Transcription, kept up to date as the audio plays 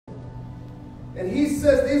And he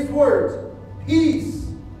says these words, peace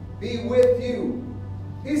be with you.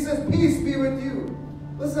 He says, peace be with you.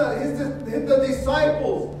 Listen, the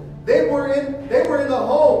disciples, they were in the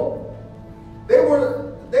home.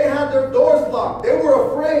 They had their doors locked. They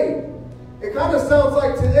were afraid. It kind of sounds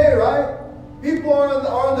like today, right? People are in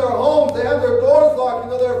their homes. They have their doors locked.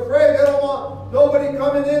 They're afraid. They don't want nobody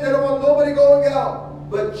coming in. They don't want nobody going out.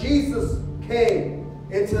 But Jesus came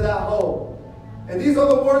into that home. And these are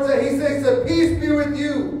the words that he said. He said, peace be with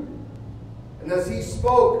you. And as he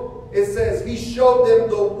spoke, it says he showed them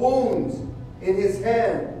the wounds in his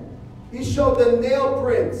hand. He showed the nail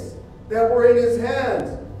prints that were in his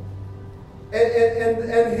hands.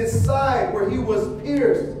 And his side where he was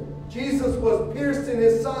pierced. Jesus was pierced in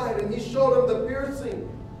his side, and he showed them the piercing.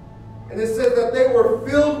 And it says that they were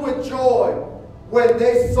filled with joy when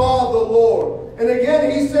they saw the Lord. And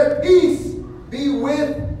again he said, peace be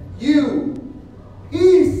with you.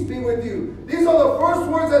 Peace be with you. These are the first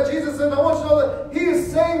words that Jesus said. And I want you to know that he is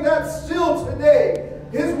saying that still today.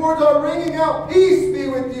 His words are ringing out, peace be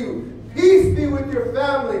with you. Peace be with your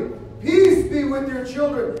family. Peace be with your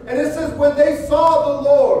children. And it says when they saw the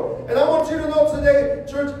Lord. And I want you to know today,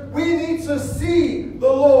 church, we need to see the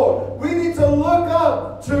Lord. We need to look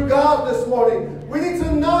up to God this morning. We need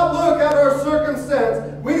to not look at our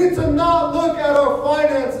circumstance. We need to not look at our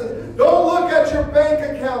finances. Don't look at your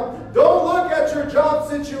bank account. Don't look at your job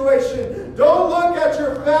situation. Don't look at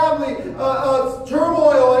your family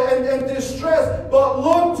turmoil and distress. But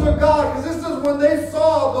look to God. Because this is when they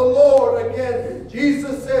saw the Lord again.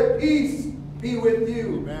 Jesus said, peace be with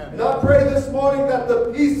you. Amen. And I pray this morning that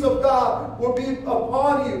the peace of God will be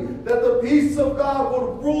upon you. That the peace of God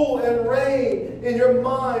will rule and reign in your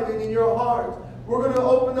mind and in your heart. We're going to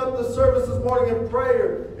open up the service this morning in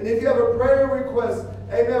prayer. And if you have a prayer request,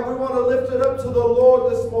 amen, we want to lift it up to the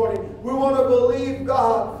Lord this morning. We want to believe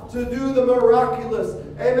God to do the miraculous.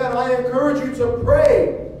 Amen. I encourage you to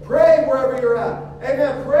pray. Pray wherever you're at.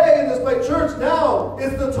 Amen. Pray in this place. Church, now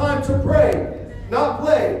is the time to pray. Not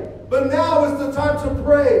play. But now is the time to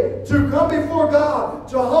pray, to come before God,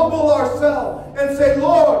 to humble ourselves and say,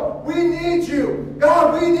 Lord, we need you.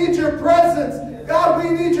 God, we need your presence. God, we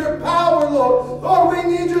need your power, Lord. Lord,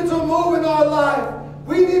 we need you to move in our life.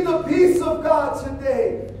 We need the peace of God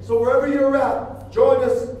today. So wherever you're at, join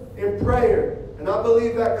us in prayer. And I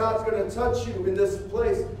believe that God's going to touch you in this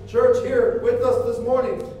place. Church, here with us this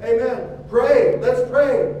morning. Amen. Pray. Let's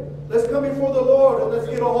pray. Let's come before the Lord and let's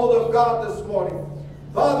get a hold of God this morning.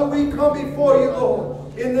 Father, we come before you,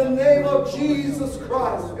 Lord, in the name of Jesus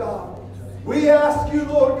Christ, God. We ask you,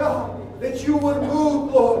 Lord God, that you would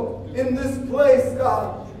move, Lord, in this place,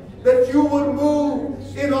 God. That you would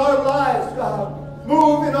move in our lives, God.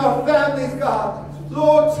 Move in our families, God.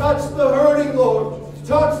 Lord, touch the hurting, Lord.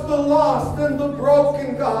 Touch the lost and the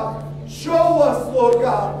broken, God. Show us, Lord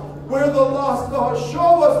God, where the lost are.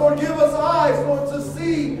 Show us, Lord, give us eyes, Lord, to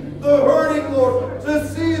see the hurting, Lord, to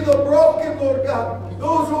see the broken, Lord God.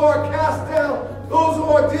 Those who are cast down, those who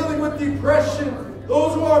are dealing with depression,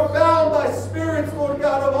 those who are bound by spirits, Lord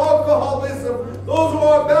God, of alcoholism, those who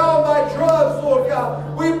are bound by drugs, Lord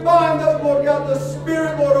God. We bind up, Lord God, the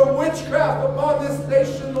spirit, Lord, of witchcraft upon this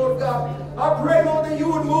nation, Lord God. I pray, Lord, that you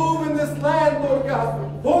would move in this land, Lord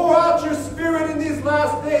God. Pour out your spirit in these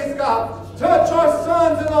last days, God. Touch our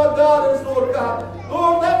sons and our daughters, Lord God.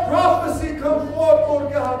 Lord, let prophecy come forth,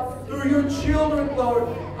 Lord God, through your children, Lord.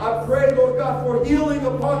 I pray, Lord God, for healing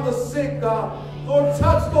upon the sick, God. Lord,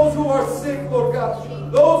 touch those who are sick, Lord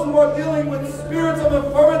God. Those who are dealing with spirits of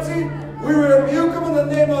infirmity, we rebuke them in the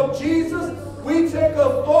name of Jesus. We take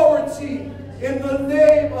authority in the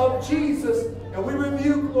name of Jesus. And we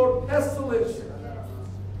rebuke, Lord, pestilence,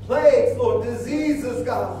 plagues, Lord, diseases,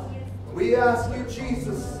 God. We ask you,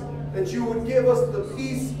 Jesus, that you would give us the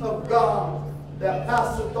peace of God that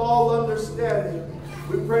passeth all understanding.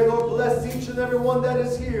 We pray, Lord, bless each and every one that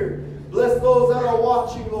is here. Bless those that are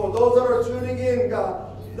watching, Lord. Those that are tuning in,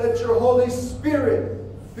 God. Let your Holy Spirit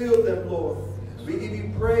fill them, Lord. We give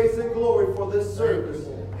you praise and glory for this service.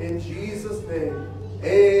 In Jesus' name,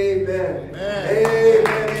 amen. Amen. Amen.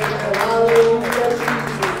 Amen. Hallelujah,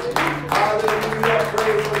 Jesus. Hallelujah.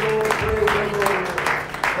 Praise the Lord. Praise the Lord.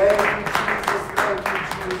 Thank you, Jesus. Thank you,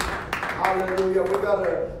 Jesus. Hallelujah. We got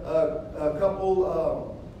a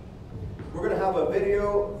couple... we're going to have a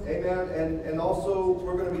video, amen, and also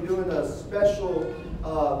we're going to be doing a special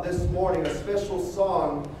this morning, a special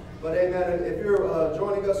song. But amen, if you're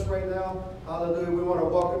joining us right now, hallelujah, we want to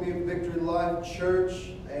welcome you to Victory Life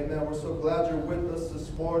Church. Amen, we're so glad you're with us this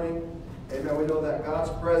morning. Amen, we know that God's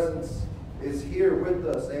presence is here with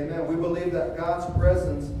us. Amen, we believe that God's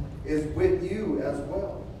presence is with you as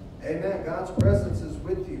well. Amen, God's presence is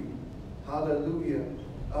with you. Hallelujah.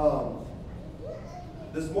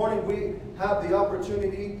 This morning we have the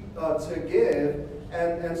opportunity to give,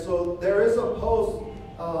 and so there is a post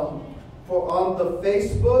on the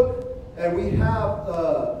Facebook, and we have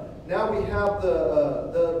now we have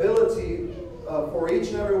the ability for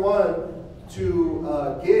each and every one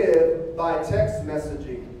to give by text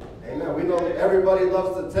messaging. Amen. We know that everybody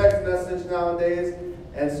loves the text message nowadays,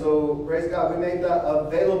 and so praise God, we made that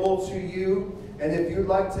available to you. And if you'd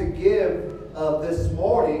like to give this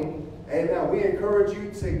morning, amen, we encourage you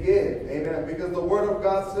to give. Amen. Because the Word of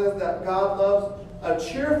God says that God loves a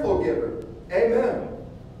cheerful giver. Amen.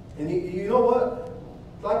 And you know what?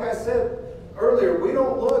 Like I said earlier, we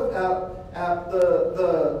don't look at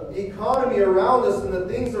the economy around us and the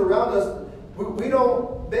things around us. We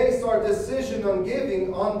don't base our decision on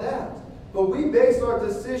giving on that. But we base our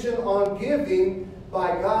decision on giving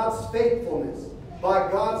by God's faithfulness, by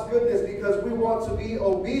God's goodness, because we want to be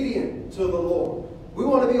obedient to the Lord. We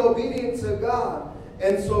want to be obedient to God.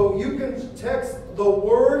 And so you can text the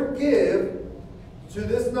word give to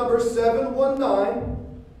this number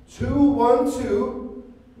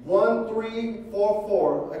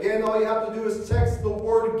 719-212-1344. Again, all you have to do is text the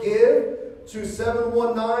word give to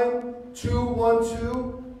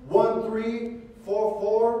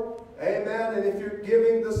 719-212-1344. Amen. And if you're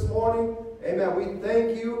giving this morning, amen, we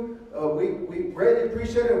thank you. We greatly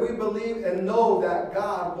appreciate it. We believe and know that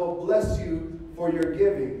God will bless you for your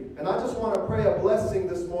giving. And I just want to pray a blessing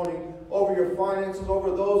this morning over your finances,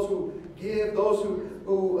 over those who give, those who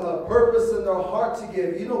purpose in their heart to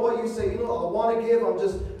give. You know what? You say, I want to give.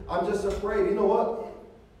 I'm just afraid. You know what?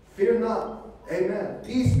 Fear not. Amen.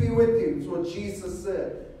 Peace be with you. That's what Jesus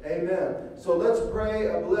said. Amen. So let's pray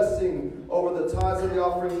a blessing over the tithes and the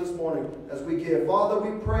offering this morning as we give. Father,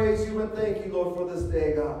 we praise you and thank you, Lord, for this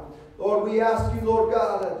day, God. Lord, we ask you, Lord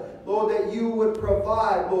God, Lord, that you would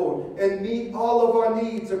provide, Lord, and meet all of our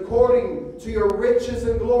needs according to your riches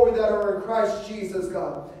and glory that are in Christ Jesus,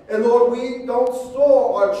 God. And Lord, we don't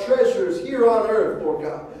store our treasures here on earth, Lord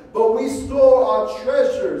God, but we store our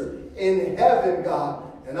treasures in heaven, God.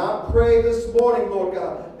 And I pray this morning, Lord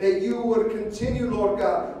God, that you would continue, Lord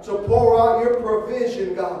God, to pour out your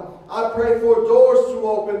provision, God. I pray for doors to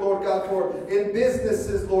open, Lord God, in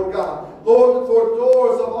businesses, Lord God. Lord, for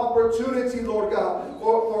doors of opportunity, Lord God,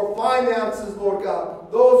 for finances, Lord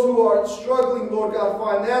God. Those who are struggling, Lord God,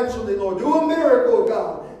 financially, Lord, do a miracle,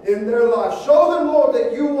 God, in their life. Show them, Lord,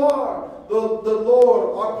 that you are the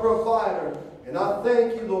Lord, our provider. And I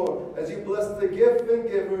thank you, Lord, as you bless the gift and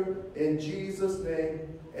giver in Jesus' name.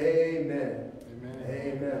 Amen. Amen.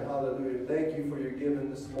 Amen. Hallelujah. Thank you for your giving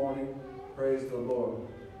this morning. Praise the Lord.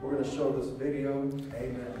 We're going to show this video.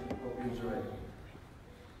 Amen. Hope you enjoy it.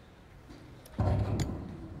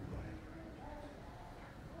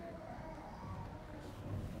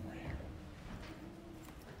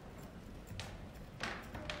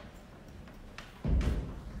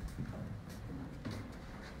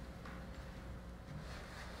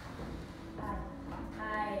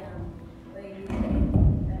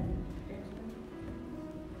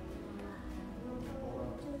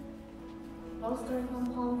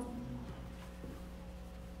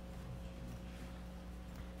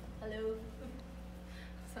 Hello.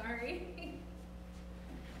 Sorry.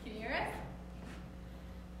 Can you hear us?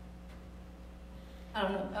 I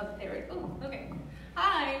don't know. Oh, there we go. Okay.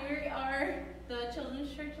 Hi, we are the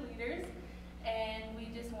Children's Church leaders, and we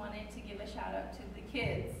just wanted to give a shout out to the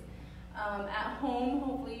kids. At home,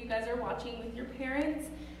 hopefully you guys are watching with your parents.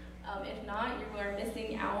 If not, you are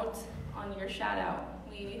missing out on your shout out.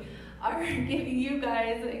 We are giving you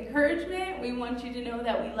guys encouragement. We want you to know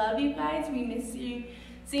that we love you guys. We miss you,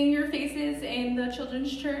 seeing your faces in the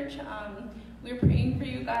Children's Church. We're praying for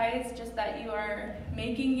you guys, just that you are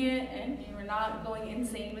making it and you are not going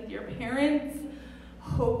insane with your parents.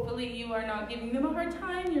 Hopefully you are not giving them a hard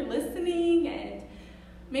time. You're listening, and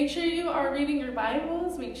make sure you are reading your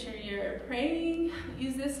Bibles. Make sure you're praying.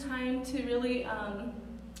 Use this time to really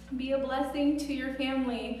be a blessing to your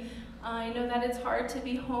family. I know that it's hard to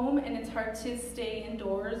be home and it's hard to stay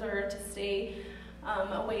indoors or to stay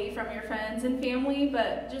away from your friends and family,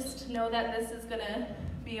 but just know that this is going to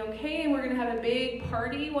be okay, and we're going to have a big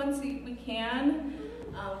party once we can.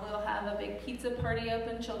 We'll have a big pizza party up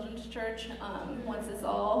in Children's Church once this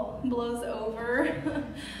all blows over.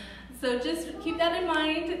 So just keep that in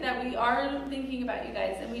mind, that we are thinking about you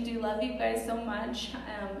guys, and we do love you guys so much,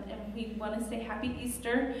 and we want to say Happy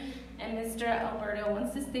Easter, and Mr. Alberto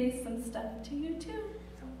wants to say some stuff to you too.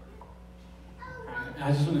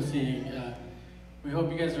 I just want to say, we hope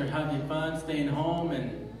you guys are having fun, staying home,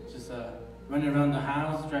 and just running around the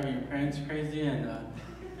house, driving your parents crazy, and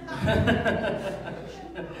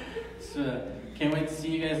just can't wait to see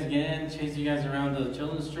you guys again, chase you guys around the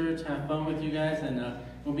children's church, have fun with you guys, and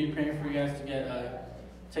we'll be praying for you guys to get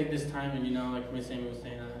take this time and, like Miss Amy was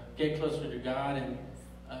saying, get closer to God and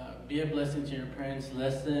be a blessing to your parents.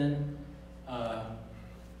 Listen, I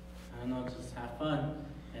don't know, just have fun.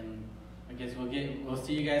 And I guess we'll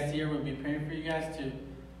see you guys here. We'll be praying for you guys to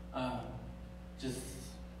just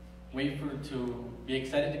wait to be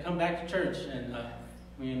excited to come back to church. And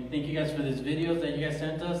we thank you guys for these videos that you guys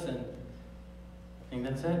sent us. And I think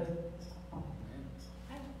that's it.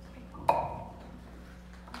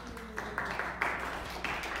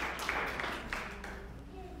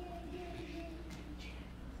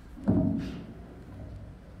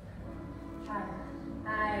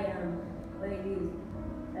 Ladies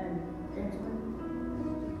and gentlemen,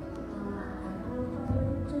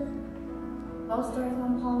 all starts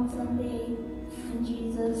on Palm Sunday, and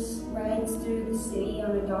Jesus rides through the city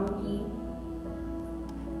on a donkey.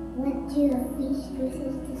 Went to a feast with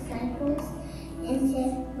his disciples and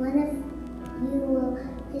said, "One of you will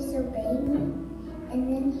disobey me." And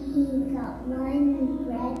then he got wine and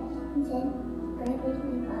bread and said, "Bread is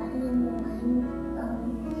my body and the wine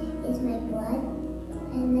is my blood."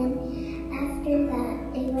 And then after that,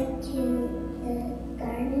 they went to the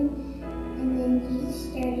garden, and then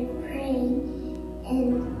Jesus started praying, and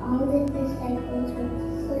all the disciples went to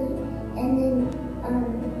sleep. And then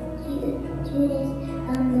Judas,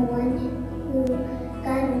 the one who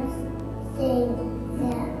God was saying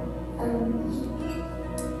that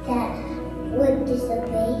would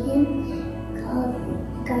disobey him, called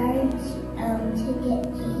guards to get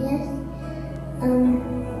Jesus.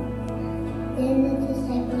 Then the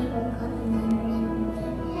disciples woke up and they ran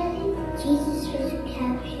away. Jesus was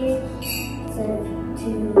captured, Sent to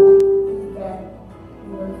his death,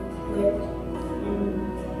 was whipped and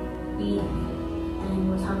beat, and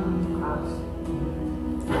was hung on the cross.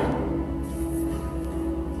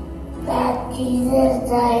 that Jesus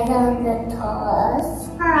died on the cross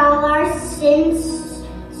for all our sins,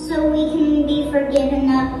 so we can be forgiven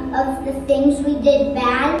of the things we did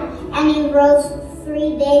bad, and he rose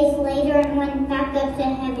 3 days later and went back up to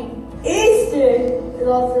heaven. Easter is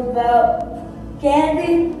also about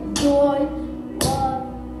candy, joy, love,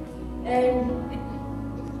 and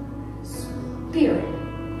spirit,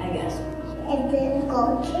 I guess. And then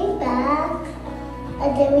God came back,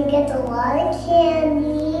 and then we get a lot of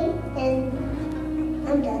candy, and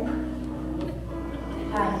I'm done.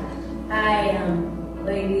 Hi,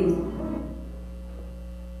 ladies.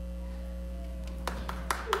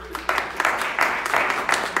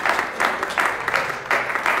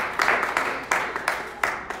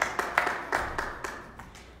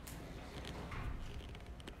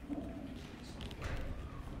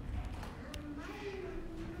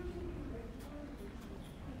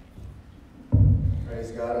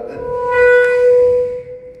 Praise God.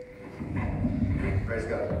 Praise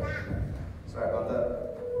God. Sorry about that.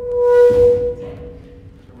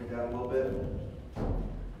 Turn me down a little bit.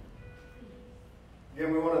 Again,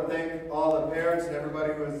 we want to thank all the parents and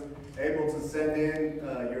everybody who was able to send in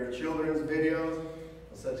your children's videos. It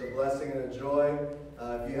was such a blessing and a joy.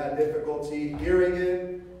 If you had difficulty hearing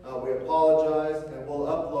it, we apologize, and we'll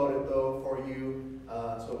upload it though for you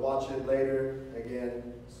to watch it later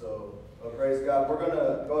again. So. Well, praise God. We're going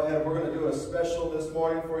to go ahead. We're going to do a special this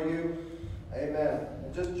morning for you. Amen.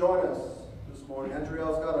 And just join us this morning.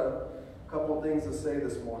 Andrielle's got a couple of things to say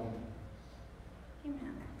this morning.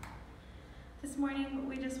 Amen. This morning,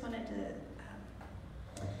 we just wanted to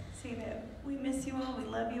say that we miss you all. We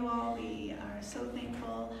love you all. We are so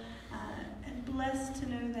thankful and blessed to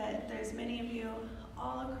know that there's many of you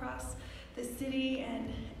all across the city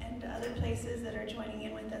and other places that are joining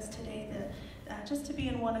in with us today just to be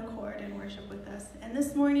in one accord and worship with us. And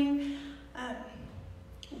this morning,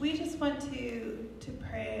 we just want to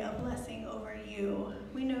pray a blessing over you.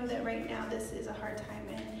 We know that right now this is a hard time,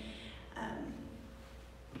 and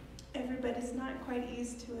everybody's not quite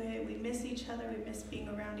used to it. We miss each other. We miss being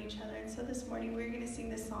around each other. And so this morning, we're going to sing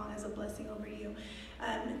this song as a blessing over you.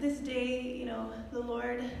 This day, the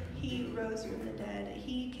Lord, he rose from the dead.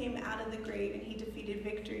 He came out of the grave and he defeated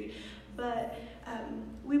victory. But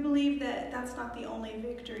we believe that that's not the only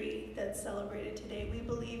victory that's celebrated today. We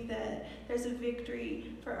believe that there's a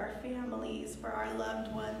victory for our families, for our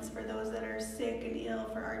loved ones, for those that are sick and ill,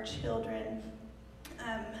 for our children.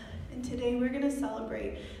 And today we're going to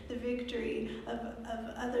celebrate the victory of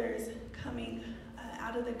others coming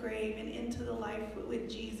out of the grave and into the life with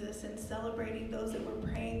Jesus, and celebrating those that we're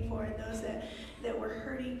praying for, and those that we're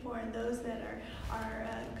hurting for, and those that are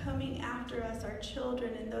coming after us, our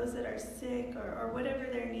children, and those that are sick, or whatever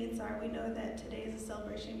their needs are. We know that today is a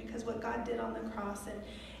celebration because what God did on the cross,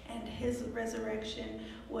 and his resurrection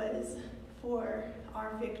was for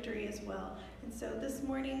our victory as well. And so this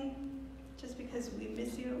morning, just because we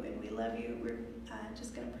miss you and we love you, we're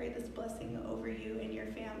just going to pray this blessing over you and your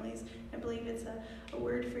families. I believe it's a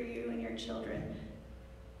word for you and your children.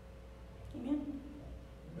 Amen.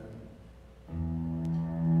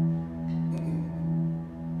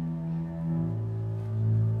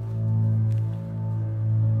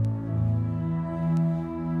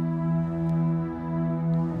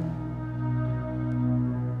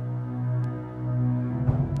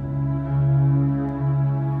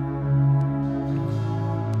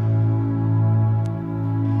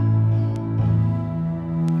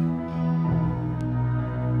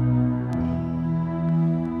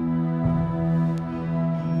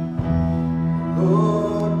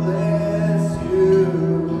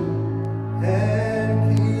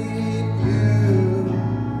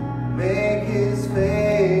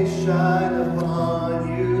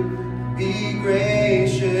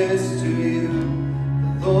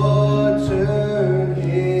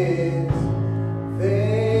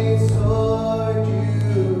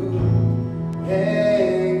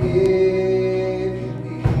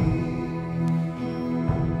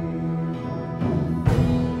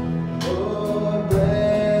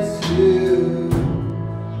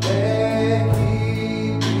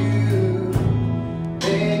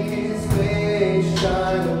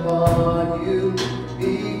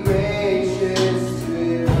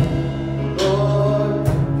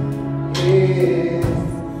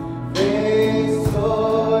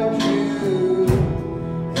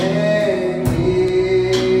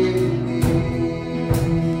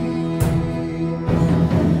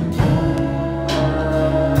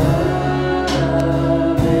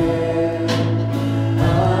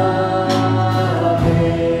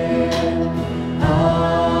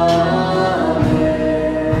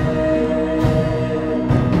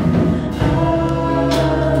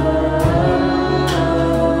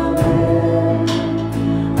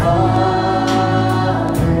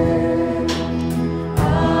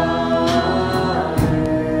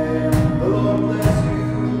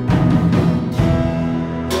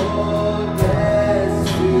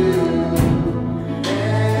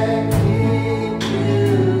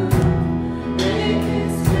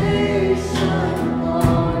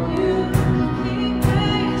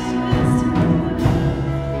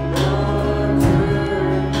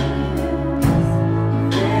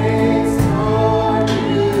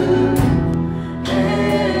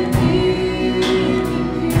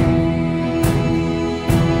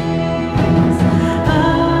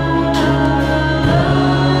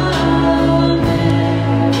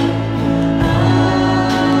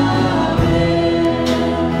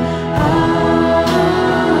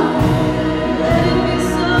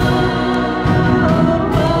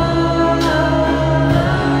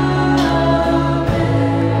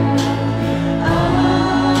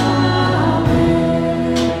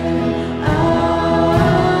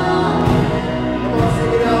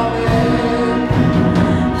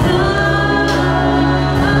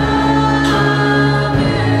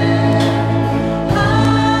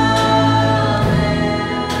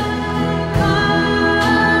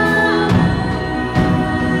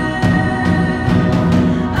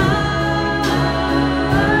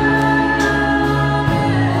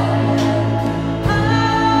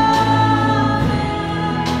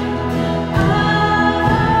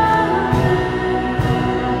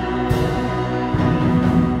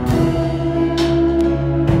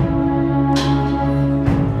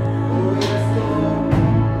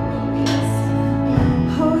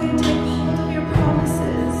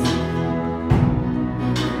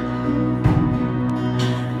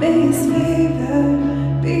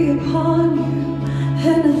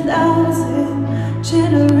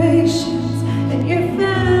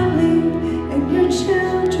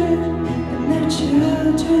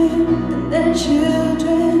 Children,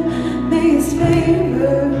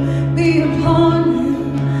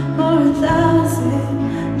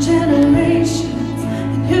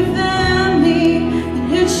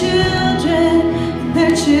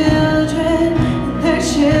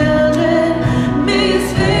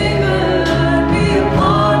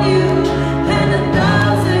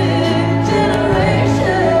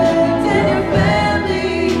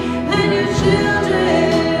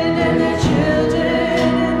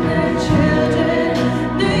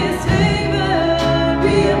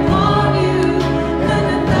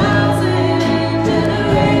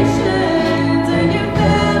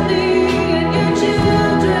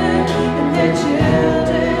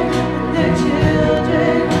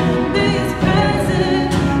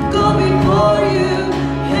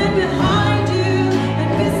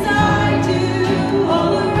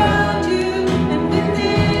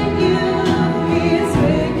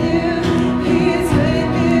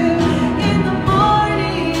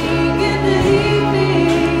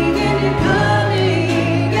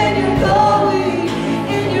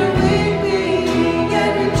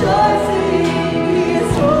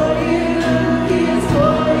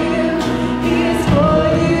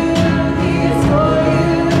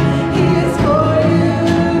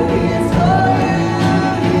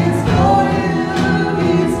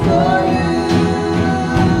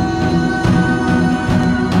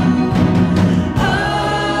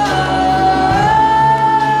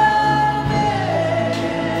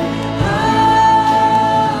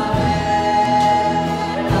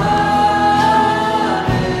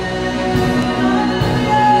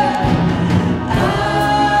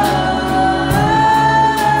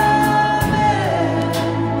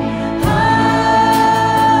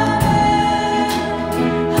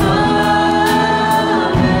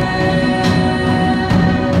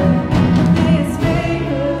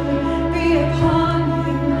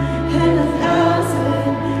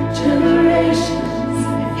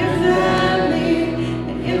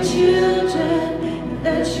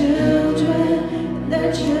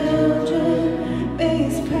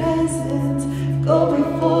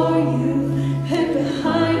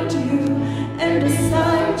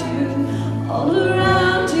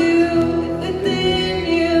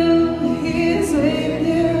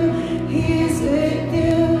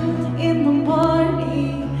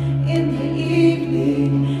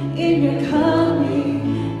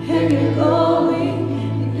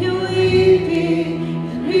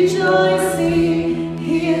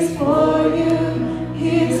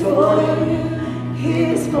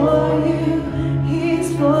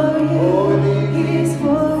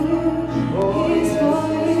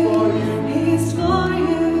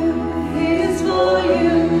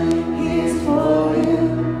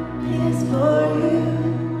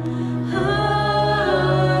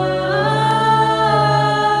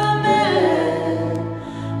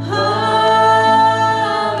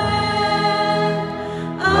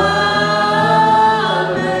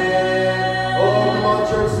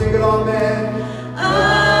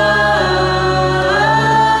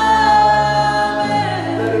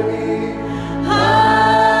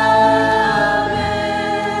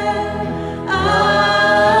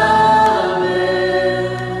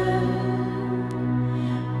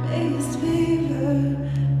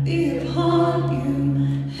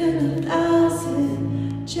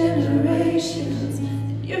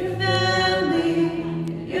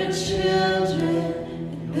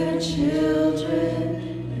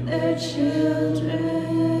 children, their children.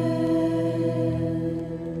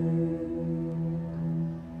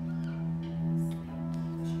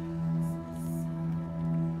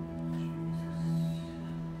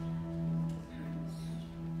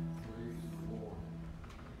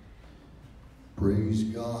 Praise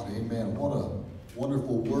God. Amen. What a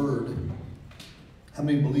wonderful word. How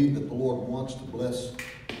many believe that the Lord wants to bless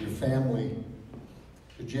your family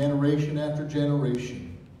to generation after generation?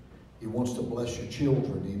 He wants to bless your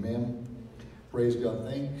children. Amen. Praise God.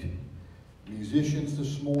 Thank musicians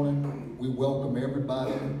this morning. We welcome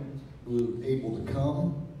everybody who is able to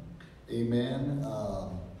come. Amen.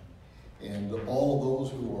 And all of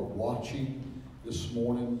those who are watching this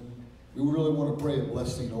morning, we really want to pray a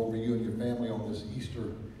blessing over you and your family on this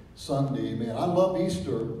Easter Sunday. Amen. I love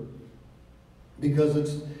Easter because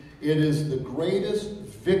it is the greatest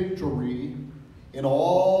victory in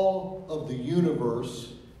all of the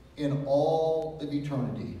universe, in all of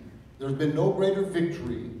eternity. There's been no greater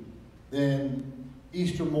victory than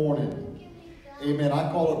Easter morning. Amen.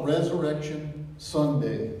 I call it Resurrection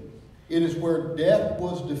Sunday. It is where death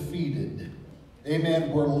was defeated.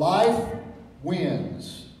 Amen. Where life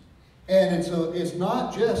wins. And it's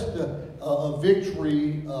not just a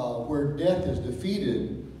victory where death is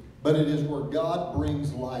defeated, but it is where God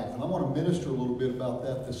brings life. And I want to minister a little bit about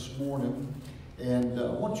that this morning. And I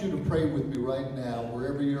want you to pray with me right now,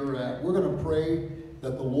 wherever you're at. We're going to pray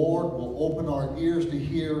that the Lord will open our ears to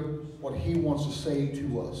hear what He wants to say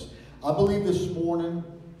to us. I believe this morning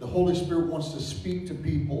the Holy Spirit wants to speak to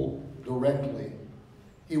people directly.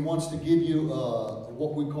 He wants to give you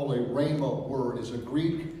what we call a rhema word. It's a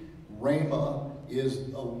Greek. Rhema is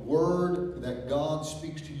a word that God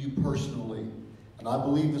speaks to you personally. And I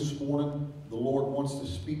believe this morning the Lord wants to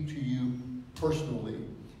speak to you personally.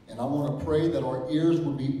 And I want to pray that our ears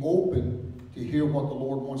would be open to hear what the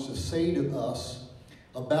Lord wants to say to us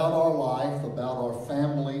about our life, about our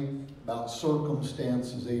family, about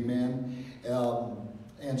circumstances. Amen.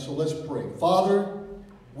 And so let's pray. Father,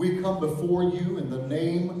 we come before you in the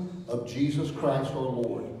name of Jesus Christ our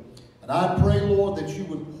Lord. And I pray, Lord, that you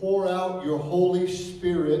would pour out your Holy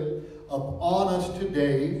Spirit upon us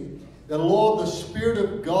today. That, Lord, the Spirit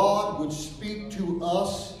of God would speak to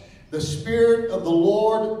us. The Spirit of the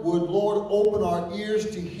Lord would, Lord, open our ears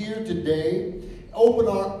to hear today. Open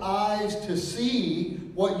our eyes to see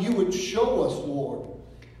what you would show us, Lord.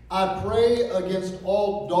 I pray against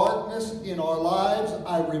all darkness in our lives.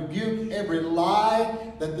 I rebuke every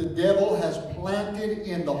lie that the devil has planted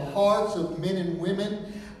in the hearts of men and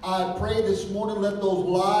women. I pray this morning, let those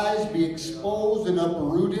lies be exposed and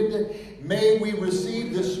uprooted. May we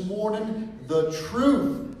receive this morning the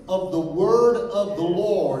truth of the word of the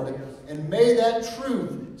Lord. And may that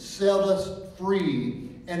truth set us free.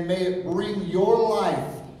 And may it bring your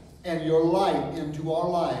life and your light into our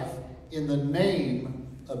life. In the name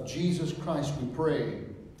of Jesus Christ we pray.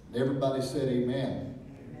 And everybody said amen.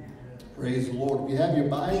 Amen. Praise the Lord. If you have your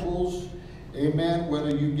Bibles, amen, whether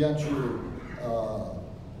you got your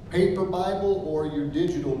paper Bible or your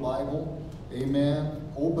digital Bible,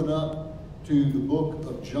 amen, open up to the book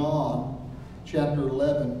of John, chapter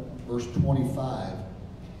 11, verse 25.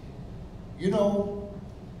 You know,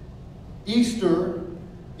 Easter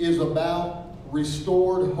is about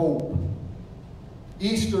restored hope.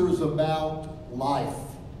 Easter is about life.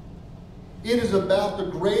 It is about the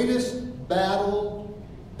greatest battle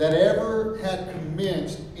that ever had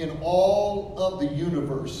commenced in all of the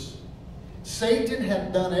universe. Satan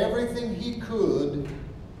had done everything he could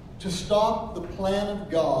to stop the plan of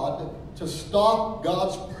God, to stop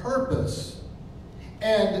God's purpose.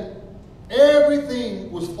 And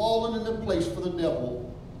everything was falling into place for the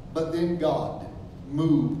devil. But then God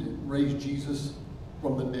moved and raised Jesus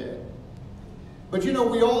from the dead. But you know,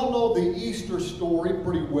 we all know the Easter story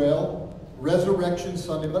pretty well, Resurrection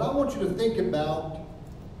Sunday. But I want you to think about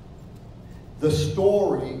the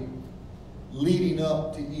story leading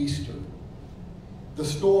up to Easter. The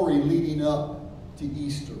story leading up to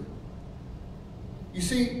Easter. You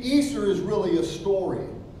see, Easter is really a story.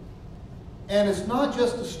 And it's not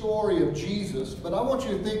just the story of Jesus, but I want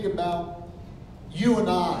you to think about you and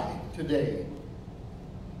I today.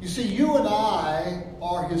 You see, you and I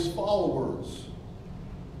are his followers.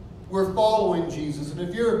 We're following Jesus. And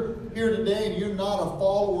if you're here today and you're not a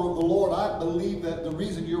follower of the Lord, I believe that the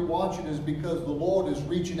reason you're watching is because the Lord is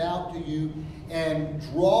reaching out to you and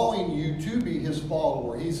drawing you to be his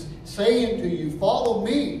follower. He's saying to you, follow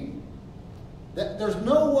me. That there's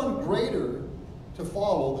no one greater to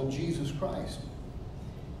follow than Jesus Christ.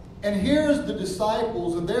 And here's the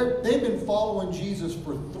disciples, and they've been following Jesus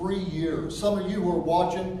for 3 years. Some of you who are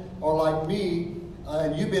watching are like me.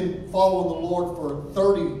 and you've been following the Lord for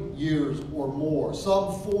 30 years or more,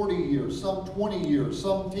 some 40 years, some 20 years,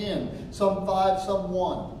 some 10, some 5, some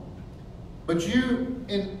 1. But you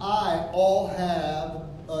and I all have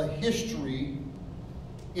a history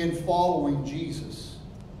in following Jesus.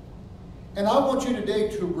 And I want you today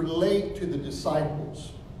to relate to the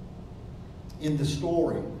disciples in the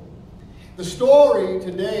story. The story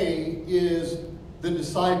today is the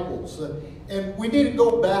disciples. And we need to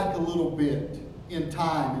go back a little bit in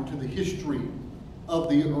time into the history of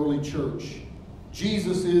the early church.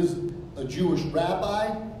 Jesus is a Jewish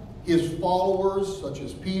rabbi. His followers, such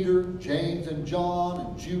as Peter, James, and John,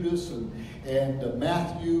 and Judas, and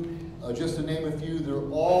Matthew, just to name a few, they're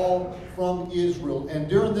all from Israel. And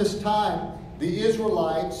during this time, the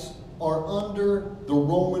Israelites are under the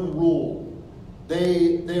Roman rule.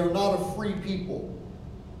 They are not a free people.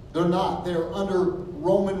 They're not. They're under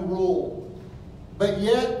Roman rule. But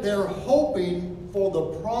yet they're hoping for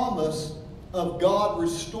the promise of God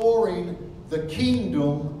restoring the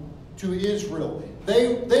kingdom to Israel.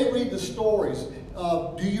 They read the stories.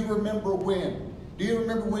 Do you remember when? Do you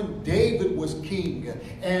remember when David was king?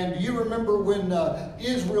 And do you remember when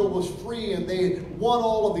Israel was free and they won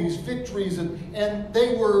all of these victories? And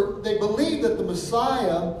they believed that the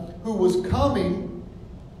Messiah who was coming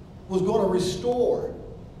was going to restore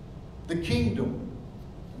the kingdom.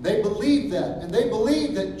 They believed that. And they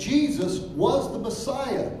believed that Jesus was the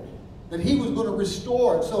Messiah, that he was going to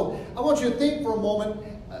restore it. So I want you to think for a moment.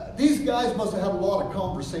 These guys must have had a lot of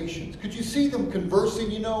conversations. Could you see them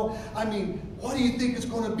conversing, you know? I mean, what do you think it's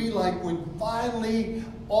going to be like when finally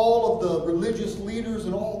all of the religious leaders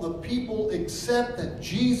and all the people accept that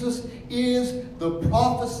Jesus is the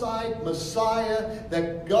prophesied Messiah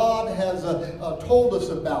that God has told us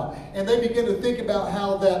about? And they begin to think about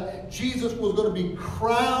how that Jesus was going to be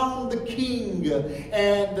crowned the king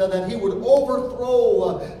and that he would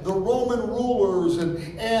overthrow the Roman rulers.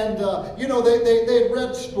 And you know, they had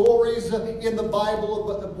read stories in the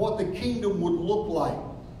Bible of what the kingdom would look like.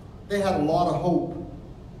 They had a lot of hope.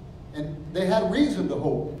 And they had reason to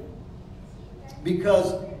hope,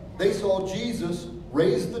 because they saw Jesus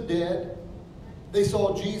raise the dead. They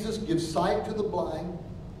saw Jesus give sight to the blind.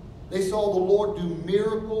 They saw the Lord do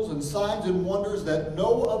miracles and signs and wonders that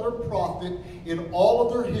no other prophet in all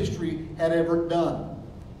of their history had ever done.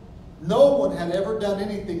 No one had ever done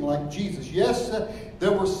anything like Jesus. Yes,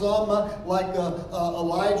 there were some like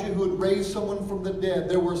Elijah who had raised someone from the dead.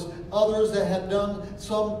 There were others that had done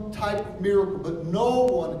some type of miracle, but no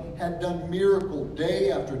one had done miracle day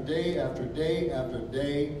after day after day after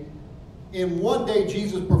day. In one day,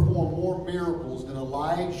 Jesus performed more miracles than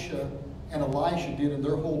Elijah and Elisha did in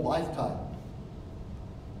their whole lifetime.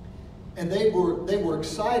 And they were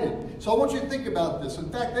excited. So I want you to think about this. In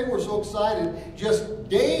fact, they were so excited just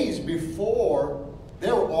days before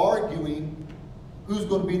they were arguing who's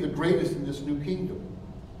going to be the greatest in this new kingdom.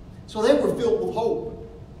 So they were filled with hope.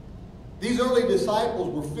 These early disciples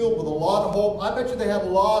were filled with a lot of hope. I bet you they had a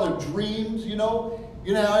lot of dreams, you know.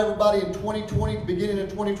 You know how everybody in 2020, beginning of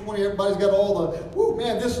 2020, everybody's got all the, whoo,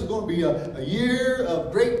 man, this is going to be a year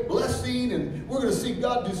of great blessing, and we're going to see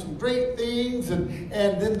God do some great things. And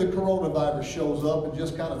then the coronavirus shows up and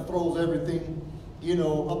just kind of throws everything, you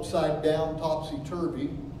know, upside down, topsy-turvy.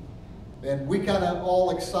 And we kind of all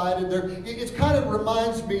excited. It kind of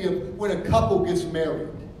reminds me of when a couple gets married.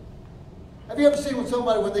 Have you ever seen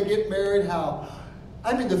when they get married, how,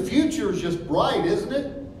 I mean, the future is just bright, isn't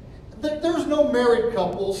it? There's no married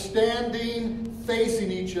couple standing,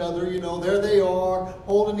 facing each other. You know, there they are,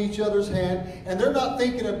 holding each other's hand. And they're not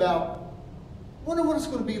thinking about, wonder what it's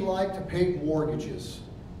going to be like to pay mortgages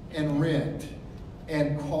and rent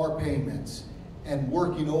and car payments and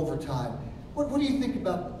working overtime. What do you think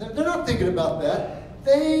about that? They're not thinking about that.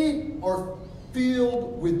 They are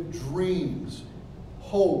filled with dreams,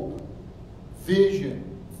 hope, vision,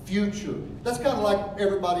 future. That's kind of like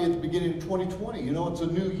everybody at the beginning of 2020. You know, it's a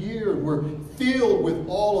new year, and we're filled with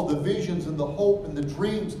all of the visions and the hope and the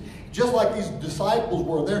dreams, just like these disciples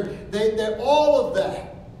were. They're all of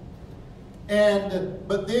that.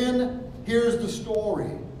 But then here's the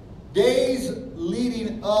story. Days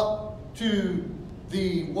leading up to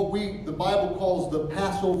what the Bible calls the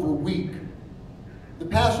Passover week. The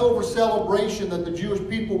Passover celebration that the Jewish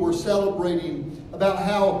people were celebrating, about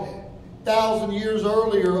how 1,000 years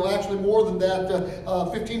earlier, actually more than that,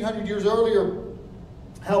 1,500 years earlier,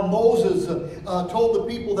 how Moses told the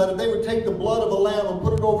people that if they would take the blood of a lamb and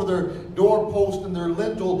put it over their doorpost and their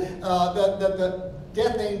lintel, that the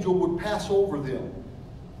death angel would pass over them.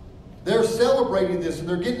 They're celebrating this, and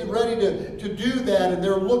they're getting ready to do that, and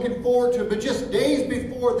they're looking forward to it. But just days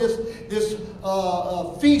before this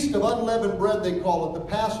feast of unleavened bread, they call it, the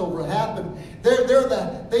Passover, happened,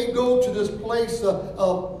 they go to this place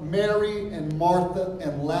of Mary and Martha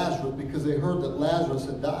and Lazarus, because they heard that Lazarus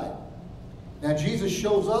had died. Now Jesus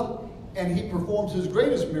shows up, and he performs his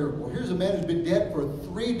greatest miracle. Here's a man who's been dead for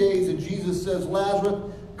 3 days, and Jesus says,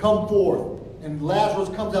 Lazarus, come forth. And Lazarus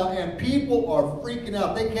comes out, and people are freaking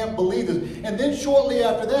out. They can't believe this. And then shortly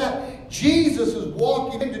after that, Jesus is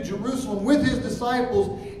walking into Jerusalem with his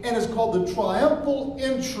disciples, and it's called the triumphal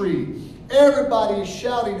entry. Everybody is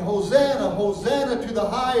shouting, Hosanna, Hosanna to the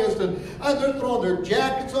highest. And they're throwing their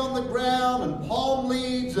jackets on the ground and palm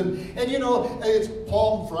leaves. And you know, it's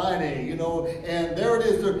Palm Friday, you know. And there it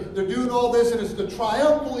is. They're doing all this, and it's the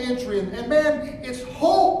triumphal entry. And man, it's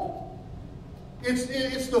hope.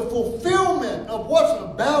 It's the fulfillment of what's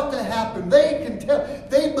about to happen. They can tell.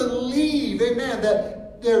 They believe, amen,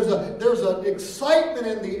 that there's an excitement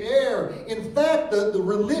in the air. In fact, the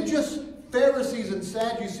religious Pharisees and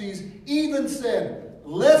Sadducees even said,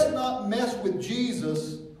 let's not mess with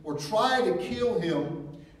Jesus or try to kill him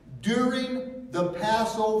during the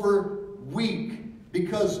Passover week,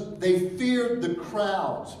 because they feared the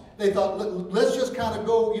crowds. They thought, let's just kind of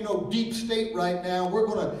go, you know, deep state right now. We're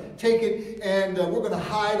going to take it, and we're going to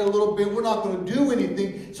hide a little bit. We're not going to do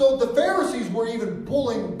anything. So the Pharisees were even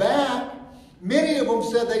pulling back. Many of them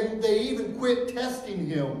said they even quit testing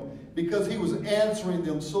him, because he was answering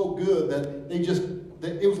them so good that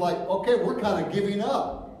it was like, okay, we're kind of giving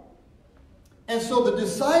up. And so the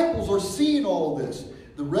disciples are seeing all of this.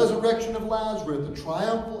 The resurrection of Lazarus, the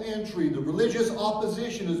triumphal entry, the religious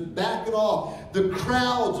opposition is backing off. The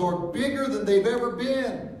crowds are bigger than they've ever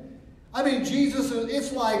been. I mean, Jesus,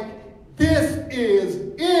 it's like, this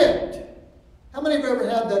is it. How many of you ever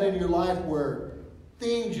had that in your life where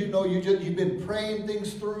things, you know, you've been praying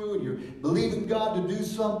things through, and you're believing God to do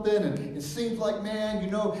something, and it seems like, man,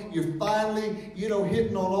 you know, you're finally, you know,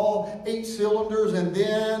 hitting on all 8 cylinders, and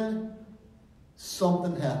then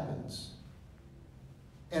something happens.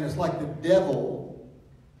 And it's like the devil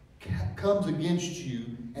comes against you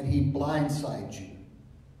and he blindsides you.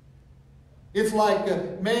 It's like,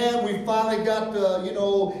 man, we finally got,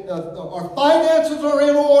 our finances are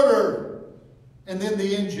in order. And then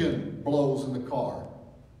the engine blows in the car.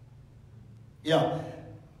 Yeah,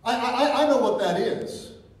 I know what that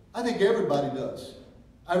is. I think everybody does.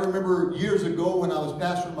 I remember years ago when I was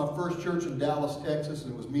pastoring my first church in Dallas, Texas,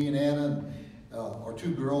 and it was me and Anna, and our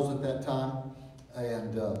 2 girls at that time.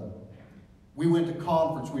 And we went to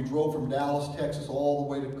conference. We drove from Dallas, Texas, all the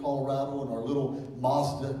way to Colorado in our little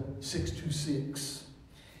Mazda 626.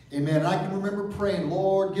 Amen. And I can remember praying,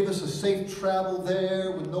 Lord, give us a safe travel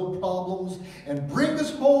there with no problems, and bring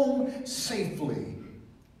us home safely.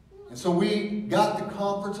 And so we got to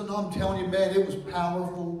conference, and I'm telling you, man, it was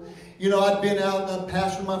powerful. You know, I'd been out, and I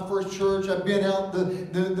pastored my first church. I've been out the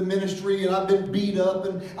ministry, and I've been beat up,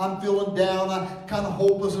 and I'm feeling down. I'm kind of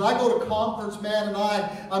hopeless. And I go to conference, man, and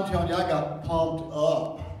I'm telling you, I got pumped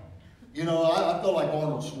up. You know, I felt like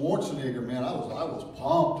Arnold Schwarzenegger, man. I was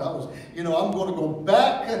pumped. I'm going to go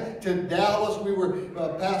back to Dallas. We were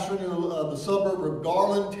pastoring in the suburb of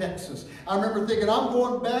Garland, Texas. I remember thinking, I'm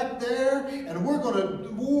going back there, and we're going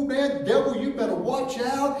to, oh man, devil, you better watch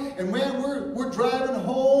out. And man, we're driving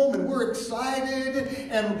home, and we're excited.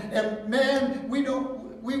 And man, we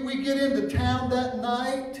get into town that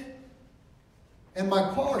night, and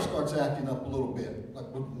my car starts acting up a little bit, like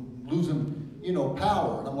losing,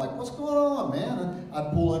 power. And I'm like, what's going on, man? And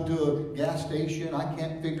I pull into a gas station. I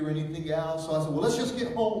can't figure anything out. So I said, well, let's just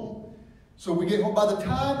get home. So we get home. By the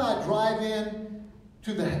time I drive in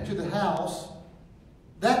to the house,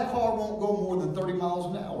 that car won't go more than 30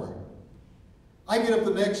 miles an hour. I get up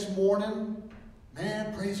the next morning.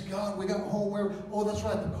 Man, praise God, we got home. Oh, that's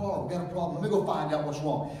right, the car. We got a problem. Let me go find out what's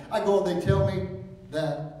wrong. I go and they tell me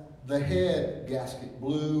that the head gasket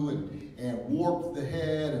blew and warped the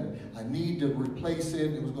head, and I need to replace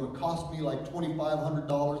it. It was going to cost me like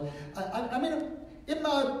 $2,500. I mean,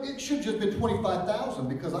 it should just been $25,000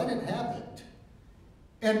 because I didn't have it.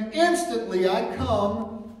 And instantly I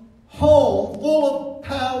come home full of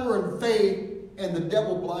power and faith, and the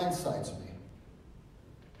devil blindsides me.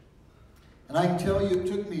 And I can tell you, it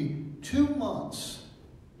took me 2 months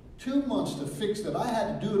to fix that. I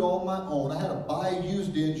had to do it all on my own. I had to buy a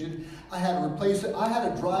used engine. I had to replace it. I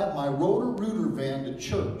had to drive my Roto-Rooter van to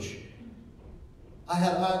church. I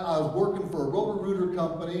was working for a Roto-Rooter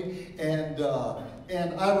company, and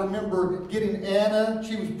And I remember getting Anna,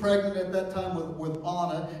 she was pregnant at that time with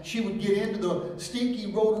Anna. She would get into the stinky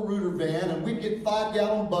Roto-Rooter van, and we'd get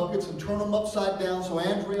 5-gallon buckets and turn them upside down so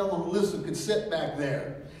Andrea and Alyssa could sit back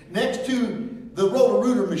there next to the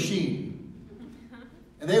Roto-Rooter machine.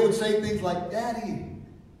 And they would say things like, "Daddy,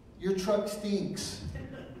 your truck stinks."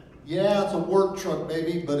 "Yeah, it's a work truck,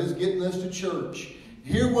 baby, but it's getting us to church."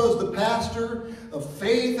 Here was the pastor of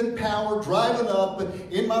faith and power driving up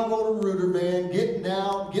in my Roto-Rooter van, getting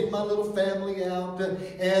out, getting my little family out,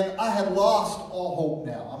 and I had lost all hope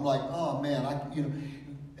now. I'm like, oh man,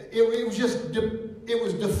 it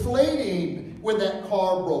was deflating when that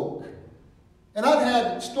car broke. And I've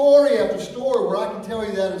had story after story where I can tell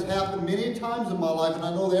you that has happened many times in my life, and I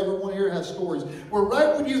know that everyone here has stories, where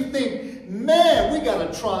right when you think, man, we got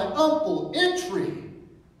a triumphal entry,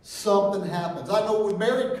 something happens. I know with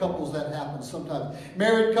married couples that happens sometimes.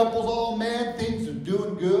 Married couples, oh man, things are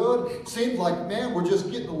doing good. Seems like, man, we're just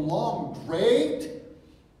getting along great.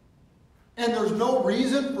 And there's no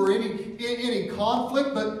reason for any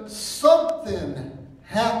conflict, but something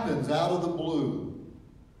happens out of the blue.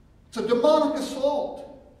 It's a demonic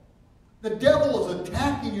assault. The devil is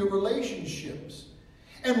attacking your relationships.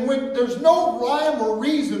 And when there's no rhyme or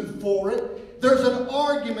reason for it, there's an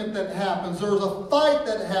argument that happens. There's a fight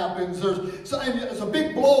that happens. There's a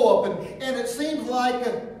big blow up. And it seems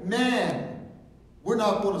like, man, we're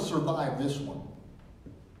not going to survive this one.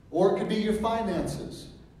 Or it could be your finances.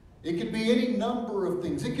 It could be any number of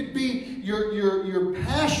things. It could be your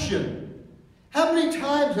passion. How many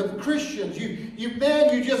times have Christians,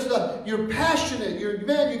 you're passionate. You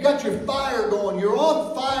got your fire going. You're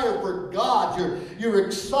on fire for God. You're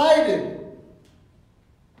excited.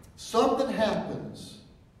 Something happens,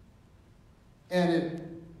 and it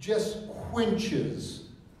just quenches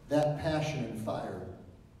that passion and fire.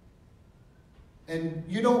 And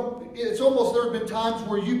it's almost, there have been times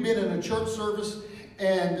where you've been in a church service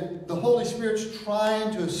and the Holy Spirit's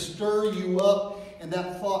trying to stir you up, and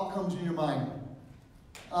that thought comes in your mind.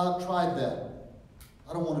 I've tried that.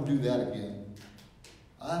 I don't want to do that again.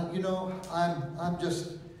 I'm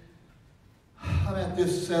at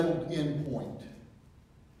this settled end point.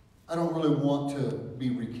 I don't really want to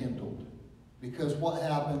be rekindled, because what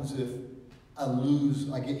happens if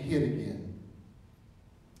I get hit again?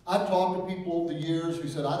 I've talked to people over the years who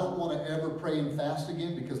said, I don't want to ever pray and fast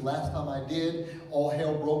again because last time I did, all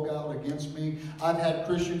hell broke out against me. I've had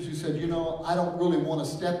Christians who said, I don't really want to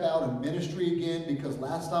step out in ministry again because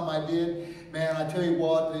last time I did, man, I tell you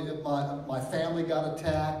what, my family got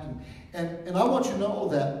attacked. And I want you to know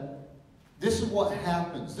that this is what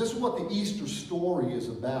happens. This is what the Easter story is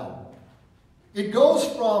about. It goes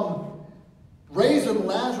from raising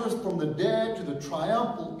Lazarus from the dead to the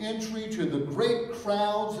triumphal entry to the great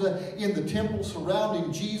crowds in the temple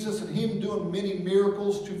surrounding Jesus and him doing many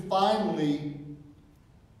miracles to finally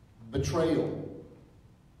betrayal,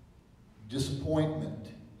 disappointment,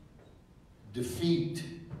 defeat,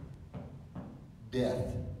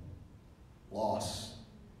 death, loss.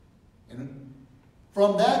 And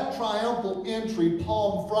from that triumphal entry,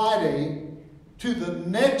 Palm Friday, to the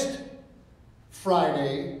next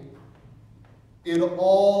Friday, it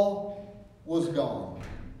all was gone.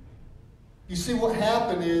 You see, what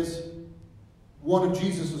happened is one of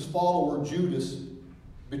Jesus' followers, Judas,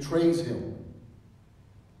 betrays him.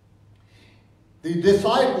 The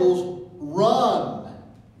disciples run.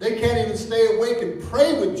 They can't even stay awake and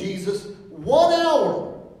pray with Jesus 1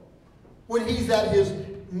 hour when he's at his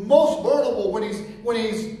most vulnerable, when he's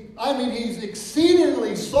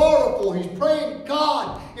exceedingly sorrowful. He's praying,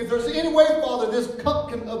 God, if there's any way, Father, this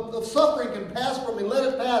cup of suffering can pass from me, let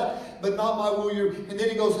it pass, but not my will. And then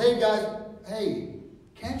he goes, hey guys,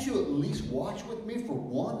 can't you at least watch with me for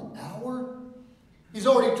 1 hour? He's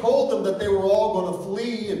already told them that they were all going to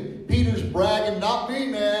flee, and Peter's bragging, not me,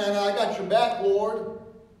 man, I got your back, Lord.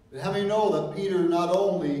 But how many know that Peter not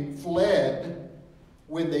only fled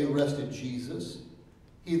when they arrested Jesus,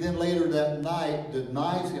 he then later that night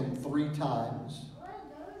denies him 3 times.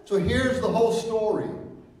 So here's the whole story.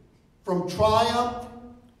 From triumph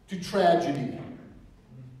to tragedy.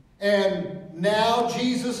 And now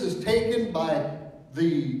Jesus is taken by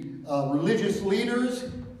the religious leaders.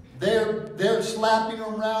 They're slapping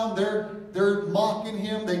him around. They're mocking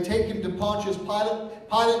him. They take him to Pontius Pilate.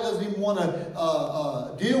 Pilate doesn't even want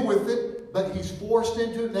to deal with it, but he's forced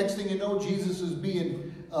into it. Next thing you know, Jesus is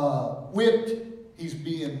being whipped. He's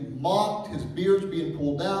being mocked. His beard's being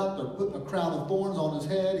pulled out. They're putting a crown of thorns on his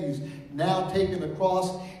head. He's now taken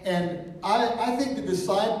across. And I think the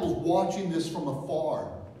disciples watching this from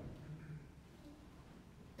afar,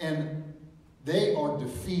 and they are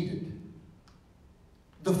defeated.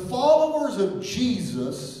 the followers of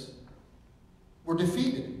Jesus were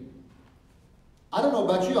defeated. I don't know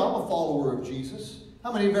about you, I'm a follower of Jesus.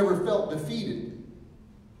 How many have ever felt defeated?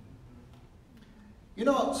 You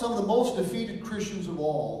know, some of the most defeated Christians of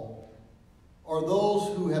all are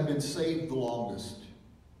those who have been saved the longest.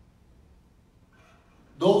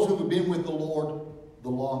 Those who have been with the Lord the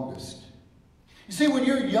longest. You see, when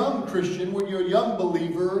you're a young Christian, when you're a young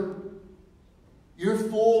believer, you're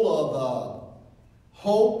full of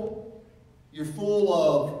hope. You're full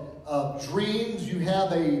of dreams. You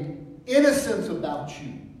have an innocence about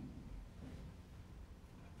you.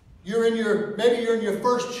 Maybe you're in your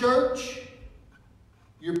first church.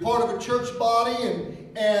 You're part of a church body,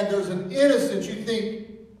 and there's an innocence. You think,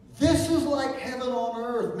 this is like heaven on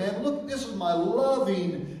earth, man. Look, this is my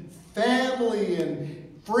loving family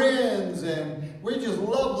and friends, and we just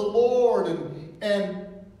love the Lord.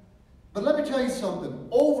 But let me tell you something.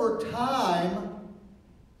 Over time,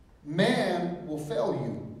 man will fail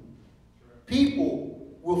you.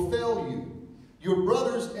 People will fail you. Your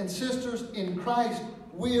brothers and sisters in Christ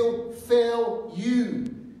will fail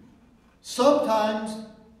you. Sometimes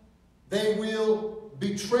they will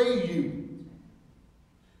betray you.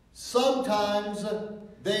 Sometimes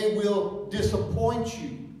they will disappoint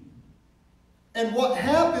you. And what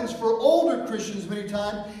happens for older Christians many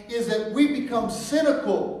times is that we become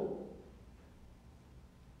cynical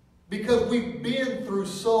because we've been through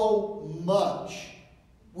so much.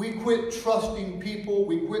 We quit trusting people.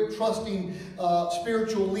 We quit trusting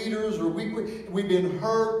spiritual leaders, or we've been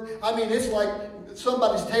hurt. I mean, it's like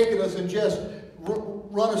somebody's taken us and just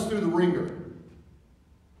run us through the ringer.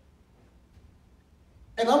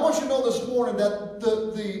 And I want you to know this morning that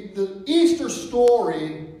the Easter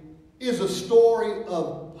story is a story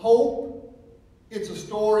of hope. It's a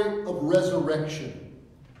story of resurrection.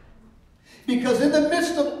 Because in the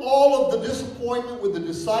midst of all of the disappointment with the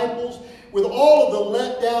disciples, with all of the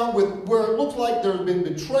letdown, with where it looks like there's been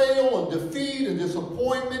betrayal and defeat and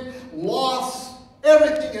disappointment, loss,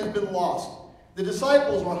 everything has been lost. The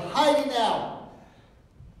disciples were hiding out.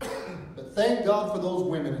 But thank God for those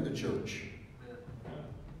women in the church.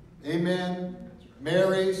 Amen.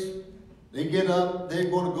 Mary's, they get up, they're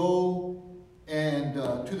going to go and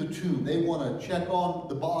to the tomb. They want to check on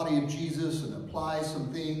the body of Jesus and apply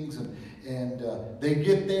some things. And they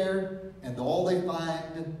get there, and all they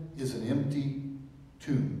find is an empty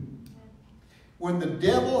tomb. When the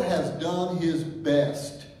devil has done his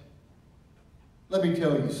best, let me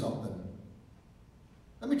tell you something.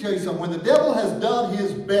 Let me tell you something. When the devil has done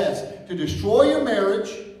his best to destroy your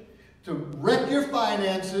marriage, to wreck your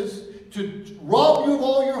finances, to rob you of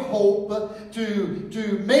all your hope,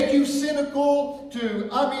 to make you cynical,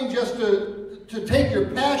 to take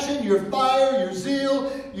your passion, your fire, your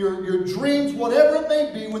zeal, your dreams, whatever it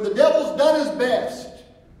may be, when the devil's done his best,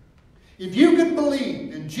 if you can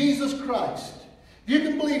believe in Jesus Christ, if you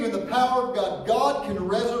can believe in the power of God, God can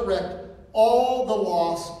resurrect all the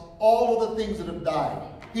loss, all of the things that have died.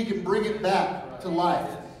 He can bring it back to life.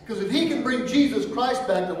 Because if he can bring Jesus Christ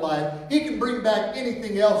back to life, he can bring back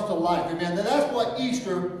anything else to life. Amen. And that's what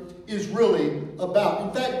Easter is really about.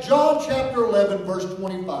 In fact, John chapter 11, verse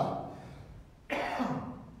 25.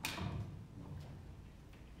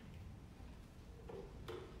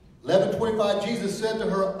 11:25, Jesus said to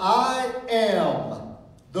her, I am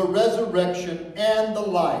the resurrection and the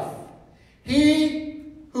life. He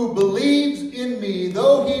who believes in me,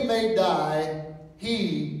 though he may die,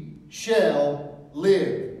 he shall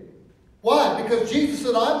live. Why? Because Jesus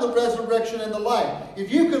said, I'm the resurrection and the life.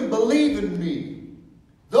 If you can believe in me,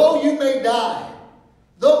 though you may die,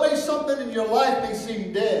 though something in your life may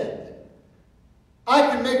seem dead, I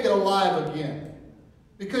can make it alive again.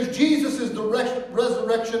 Because Jesus is the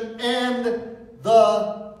resurrection and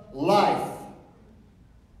the life.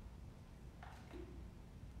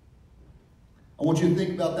 I want you to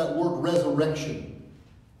think about that word resurrection.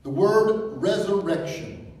 The word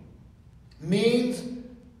resurrection means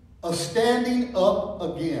a standing up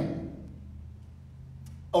again.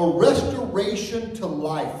 A restoration to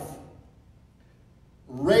life.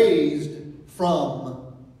 Raised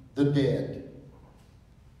from the dead.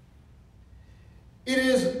 It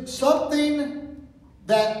is something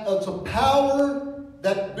that it's a power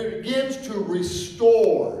that begins to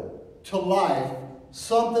restore to life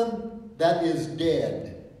something that is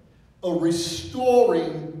dead. A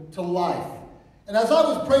restoring to life. And as I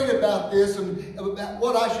was praying about this and about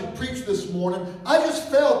what I should preach this morning, I just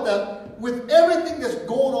felt that with everything that's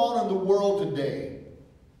going on in the world today,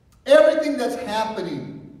 everything that's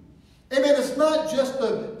happening, amen, it's not just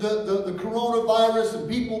the coronavirus and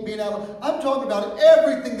people being out. I'm talking about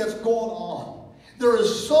everything that's going on. There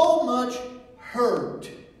is so much hurt.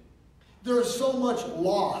 There is so much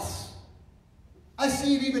loss. I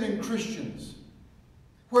see it even in Christians,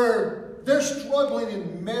 where they're struggling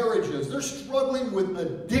in marriages. They're struggling with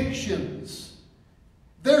addictions.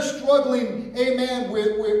 They're struggling, amen,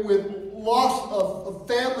 with loss of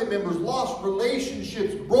family members, lost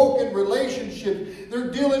relationships, broken relationships.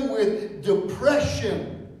 They're dealing with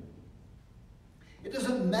depression. It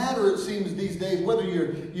doesn't matter, it seems, these days, whether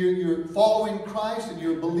you're following Christ and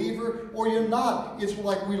you're a believer or you're not. It's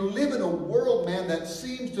like we live in a world, man, that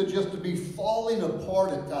seems to just to be falling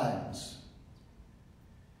apart at times.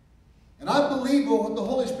 And I believe what the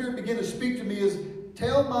Holy Spirit began to speak to me is,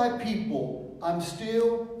 tell my people I'm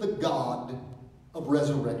still the God of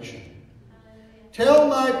resurrection. Tell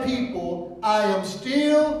my people I am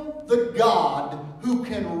still the God who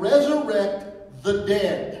can resurrect the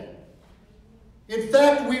dead. In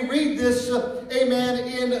fact, we read this, amen,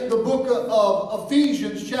 in the book of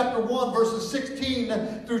Ephesians, chapter 1, verses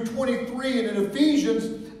 16 through 23. And in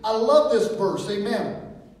Ephesians, I love this verse, amen.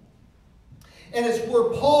 And it's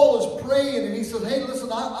where Paul is praying, and he says, hey,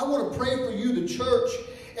 listen, I want to pray for you, the church.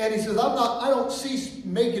 And he says, I don't cease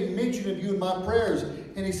making mention of you in my prayers.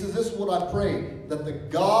 And he says, this is what I pray, that the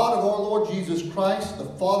God of our Lord Jesus Christ, the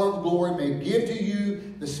Father of glory, may give to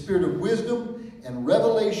you the spirit of wisdom and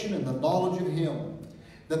revelation and the knowledge of Him,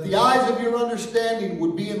 that the eyes of your understanding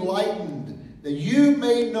would be enlightened, that you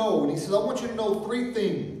may know. And he says, I want you to know three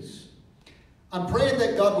things. I'm praying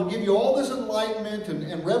that God will give you all this enlightenment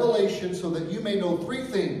and revelation so that you may know three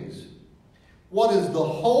things. What is the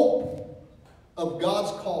hope of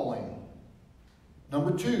God's calling?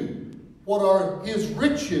 Number two, what are His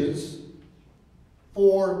riches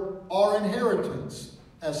for our inheritance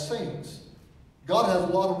as saints? God has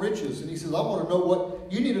a lot of riches, and He says, I want to know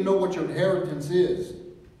you need to know what your inheritance is.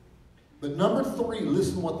 But number three,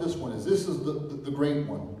 listen to what this one is. This is the great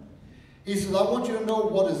one. He says, I want you to know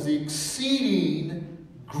what is the exceeding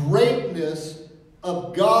greatness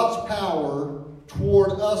of God's power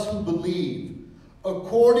toward us who believe,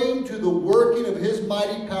 according to the working of His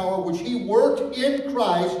mighty power, which He worked in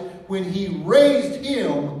Christ when He raised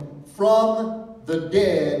Him from the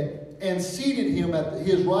dead and seated Him at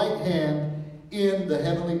His right hand in the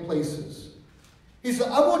heavenly places. He said,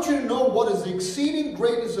 I want you to know what is the exceeding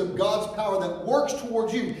greatness of God's power that works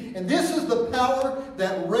towards you. And this is the power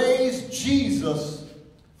that raised Jesus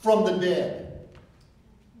from the dead.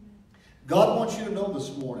 God wants you to know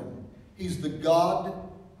this morning, He's the God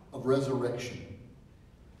of resurrection.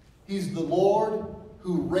 He's the Lord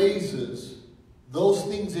who raises those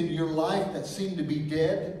things in your life that seem to be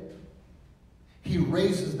dead. He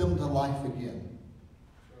raises them to life again.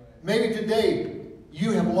 Maybe today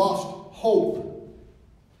you have lost hope.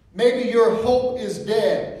 Maybe your hope is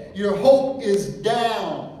dead. Your hope is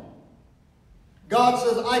down. God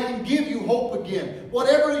says, I can give you hope again.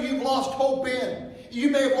 Whatever you've lost hope in.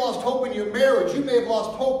 You may have lost hope in your marriage. You may have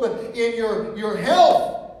lost hope in your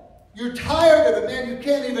health. You're tired of it, man. You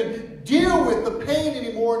can't even deal with the pain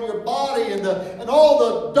anymore in your body and all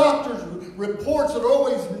the doctor's reports that are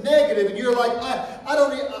always negative, and you're like, I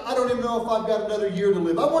don't even know if I've got another year to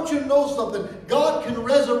live. I want you to know something. God can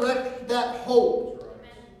resurrect that hope.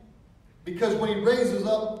 Because when He raises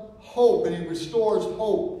up hope and He restores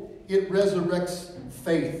hope, it resurrects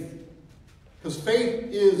faith. Because faith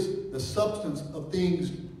is the substance of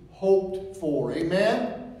things hoped for.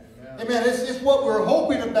 Amen? Amen. It's what we're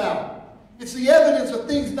hoping about. It's the evidence of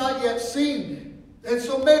things not yet seen. And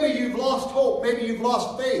so maybe you've lost hope. Maybe you've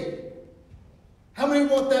lost faith. How many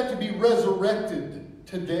want that to be resurrected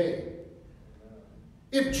today?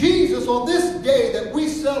 If Jesus, on this day that we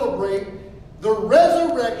celebrate the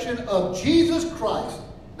resurrection of Jesus Christ.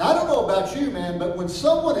 Now, I don't know about you, man, but when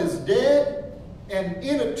someone is dead and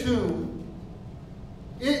in a tomb,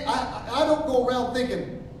 I don't go around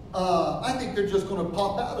thinking, I think they're just going to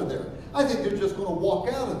pop out of there. I think they're just going to walk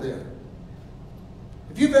out of there.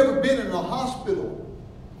 If you've ever been in a hospital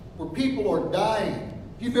where people are dying,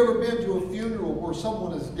 if you've ever been to a funeral where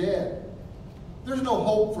someone is dead, there's no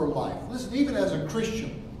hope for life. Listen, even as a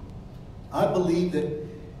Christian, I believe that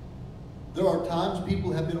there are times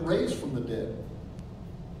people have been raised from the dead,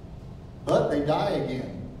 but they die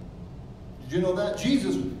again. Did you know that?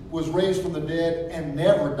 Jesus was raised from the dead and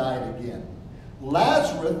never died again.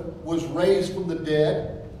 Lazarus was raised from the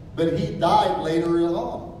dead, but he died later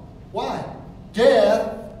on. Why?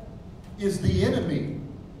 Death is the enemy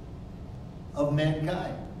of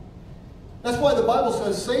mankind. That's why the Bible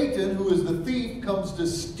says Satan, who is the thief, comes to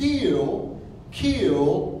steal,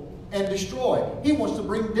 kill, and destroy. He wants to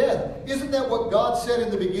bring death. Isn't that what God said in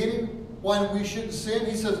the beginning? Why we shouldn't sin?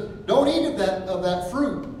 He says, don't eat of that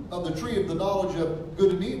fruit of the tree of the knowledge of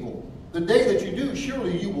good and evil. the day that you do,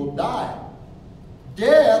 surely you will die.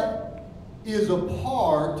 Death is a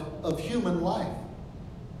part of human life.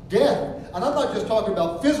 Death, and I'm not just talking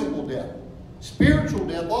about physical death, spiritual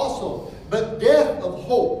death also, but death of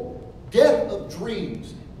hope, death of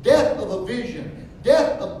dreams, death of a vision,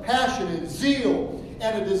 death of passion and zeal,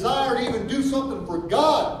 and a desire to even do something for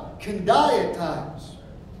God can die at times.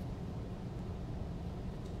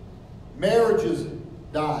 Marriages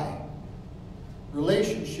die.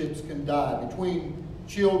 Relationships can die between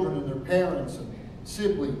children and their parents and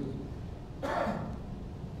siblings.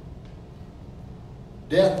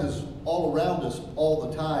 Death is all around us all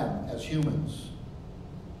the time as humans.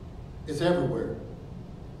 It's everywhere.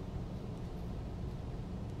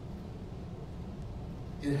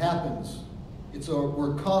 It happens.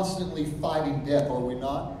 We're constantly fighting death, are we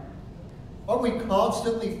not? Are we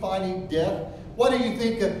constantly fighting death? Why do you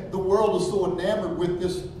think the world is so enamored with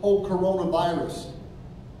this whole coronavirus?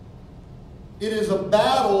 It is a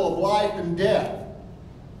battle of life and death.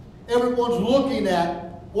 Everyone's looking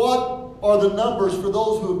at what are the numbers for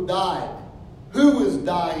those who have died. Who is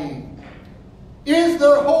dying? Is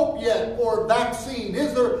there hope yet for a vaccine?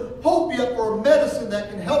 Is there hope yet for a medicine that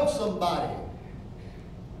can help somebody?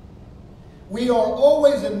 We are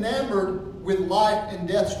always enamored with life and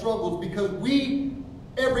death struggles because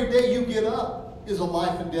every day you get up is a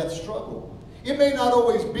life and death struggle. It may not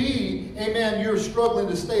always be, amen, you're struggling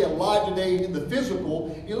to stay alive today in the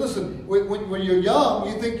physical. You listen, when you're young,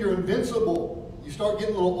 you think you're invincible. You start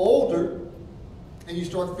getting a little older, and you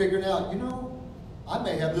start figuring out, I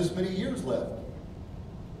may have this many years left.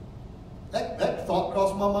 That thought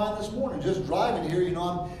crossed my mind this morning. Just driving here,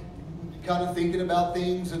 I'm kind of thinking about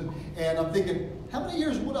things, and I'm thinking, how many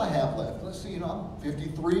years would I have left? Let's see, I'm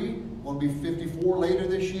 53, going to be 54 later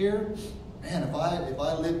this year. Man, if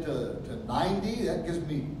I live to 90, that gives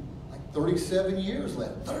me like 37 years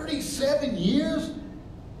left. 37 years?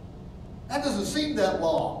 That doesn't seem that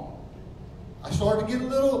long. I started to get a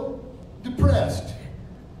little depressed.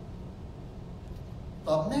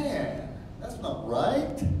 Thought, man, that's not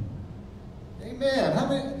right. Amen. How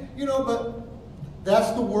many, but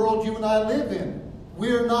that's the world you and I live in.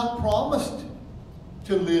 We are not promised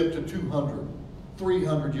to live to 200,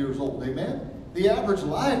 300 years old. Amen. The average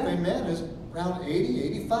life, amen, is around 80,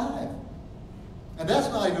 85. And that's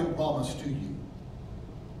not even promised to you.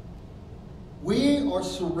 We are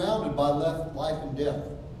surrounded by life and death.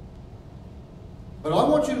 But I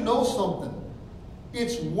want you to know something.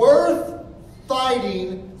 It's worth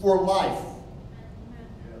fighting for life.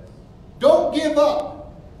 Don't give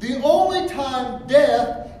up. The only time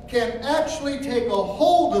death can actually take a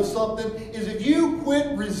hold of something is if you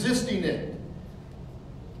quit resisting it.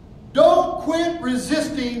 Don't quit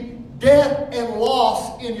resisting death and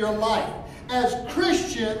loss in your life. As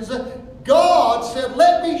Christians, God said,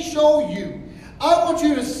 let me show you. I want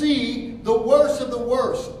you to see the worst of the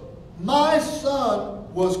worst. My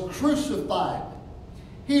son was crucified.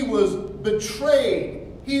 He was betrayed.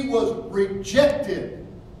 He was rejected.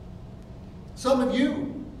 Some of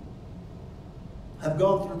you have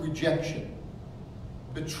gone through rejection,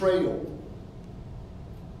 betrayal.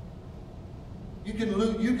 You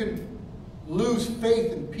can lose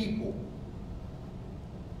faith in people.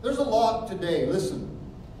 There's a lot today, listen.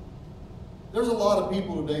 There's a lot of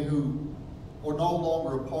people today who are no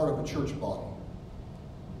longer a part of a church body.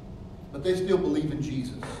 But they still believe in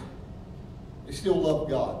Jesus. They still love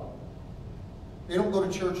God. They don't go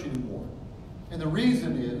to church anymore. And the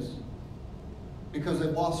reason is because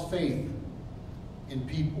they've lost faith in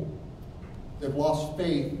people. They've lost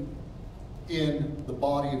faith in the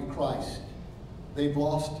body of Christ. They've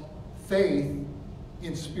lost faith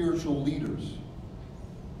in spiritual leaders.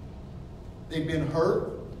 They've been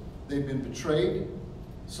hurt. They've been betrayed.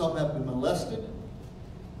 Some have been molested.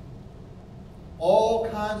 All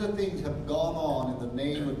kinds of things have gone on in the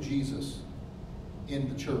name of Jesus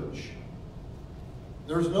in the church.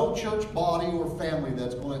 There's no church body or family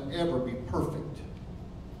that's going to ever be perfect.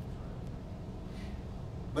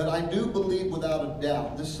 But I do believe without a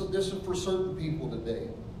doubt, this is for certain people today,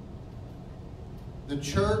 the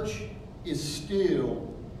church is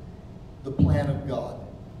still the plan of God.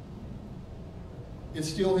 It's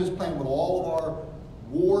still His plan with all of our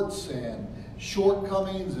warts and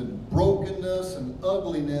shortcomings and brokenness and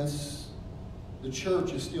ugliness. The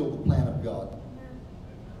church is still the plan of God.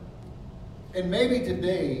 And maybe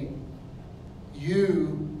today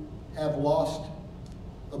you have lost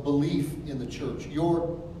a belief in the church.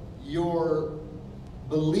 Your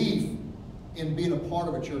belief in being a part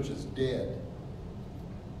of a church is dead.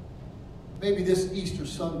 Maybe this Easter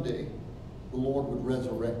Sunday, the Lord would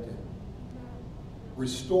resurrect it.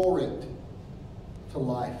 Restore it to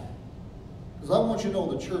life. Because I want you to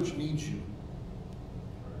know the church needs you.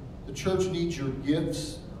 The church needs your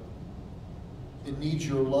gifts. It needs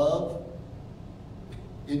your love.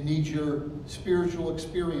 It needs your spiritual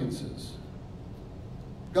experiences.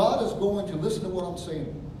 God is going to, listen to what I'm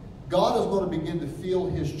saying, God is going to begin to fill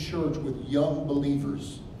His church with young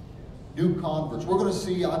believers, new converts. We're going to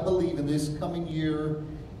see, I believe, in this coming year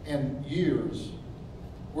and years,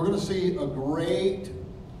 we're going to see a great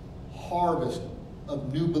harvest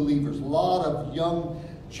of new believers. A lot of young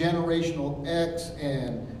generational X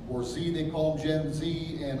or Z, they call them Gen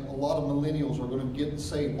Z, and a lot of millennials are going to get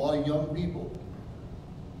saved. A lot of young people.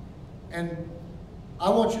 And I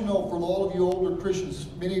want you to know, for all of you older Christians,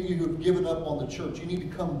 many of you who have given up on the church, you need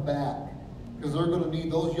to come back. Because they're going to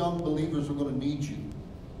need, those young believers are going to need you.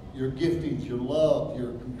 Your giftings, your love,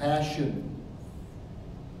 your compassion.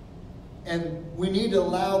 And we need to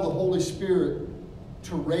allow the Holy Spirit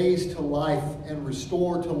to raise to life and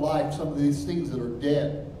restore to life some of these things that are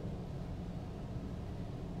dead.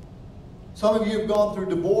 Some of you have gone through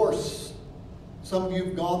divorce. Some of you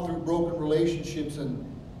have gone through broken relationships, and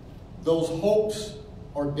those hopes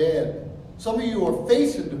are dead. Some of you are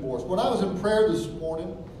facing divorce. When I was in prayer this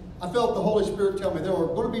morning, I felt the Holy Spirit tell me there are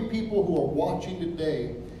going to be people who are watching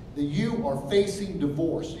today that you are facing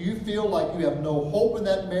divorce. You feel like you have no hope in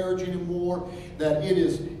that marriage anymore, that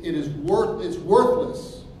it's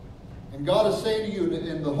worthless. And God is saying to you,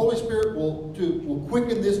 and the Holy Spirit will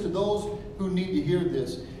quicken this to those who need to hear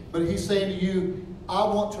this. But He's saying to you, I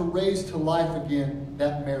want to raise to life again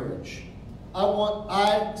that marriage.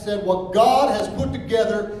 I said, what God has put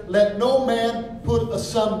together, let no man put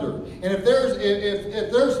asunder. And if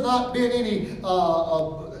there's not been any,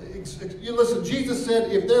 listen, Jesus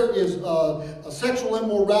said, if there is a sexual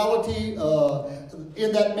immorality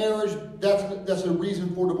in that marriage, that's a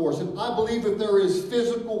reason for divorce. And I believe if there is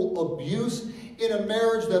physical abuse in a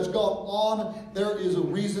marriage that's gone on, there is a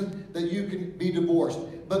reason that you can be divorced.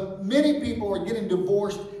 But many people are getting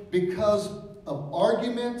divorced because of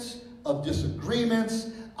arguments, of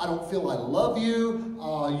disagreements. I don't feel I love you.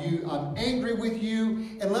 I'm angry with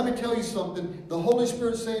you. And let me tell you something. The Holy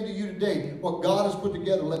Spirit is saying to you today, what God has put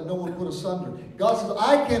together, let no one put asunder. God says,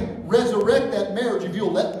 I can resurrect that marriage if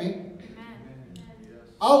you'll let me.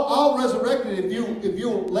 I'll resurrect it if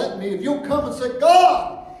you'll let me. If you'll come and say,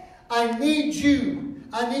 God, I need you.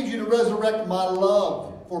 I need you to resurrect my love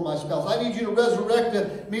for my spouse. I need you to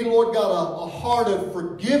resurrect me, Lord God, a heart of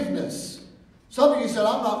forgiveness. Some of you said,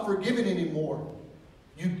 I'm not forgiving anymore.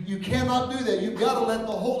 You cannot do that. You've got to let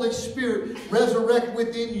the Holy Spirit resurrect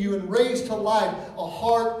within you and raise to life a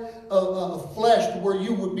heart of flesh where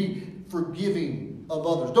you would be forgiving of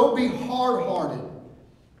others. Don't be hard-hearted.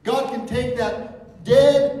 God can take that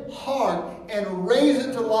dead heart and raise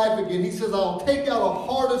it to life again. He says, I'll take out a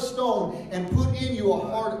heart of stone and put in you a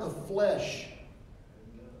heart of flesh.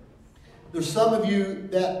 There's some of you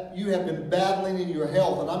that you have been battling in your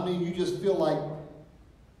health, and I mean you just feel like,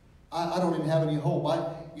 I don't even have any hope.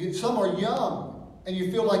 Some are young, and you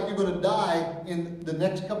feel like you're going to die in the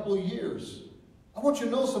next couple of years. I want you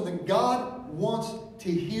to know something. God wants to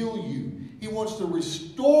heal you. He wants to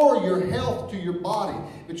restore your health to your body.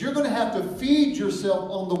 But you're going to have to feed yourself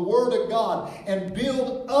on the Word of God and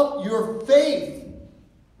build up your faith.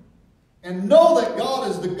 And know that God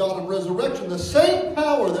is the God of resurrection. The same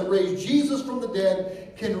power that raised Jesus from the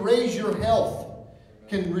dead can raise your health,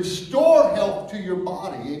 can restore health to your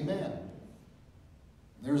body. Amen.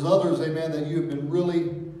 There's others, amen, that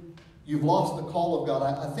you've lost the call of God.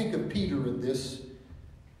 I think of Peter in this.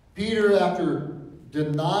 Peter, after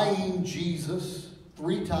denying Jesus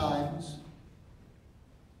 3 times,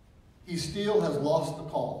 he still has lost the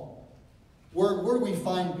call. Where do we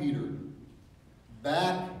find Peter?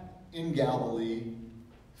 Back in Galilee,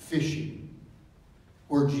 fishing,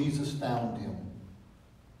 where Jesus found him.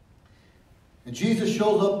 And Jesus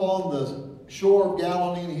shows up on the shore of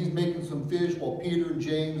Galilee, and he's making some fish while Peter and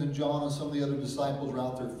James and John and some of the other disciples are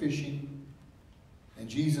out there fishing. And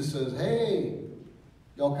Jesus says, hey,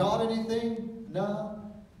 y'all caught anything? No.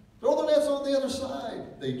 Throw the nets on the other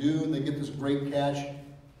side. They do, and they get this great catch.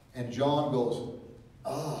 And John goes,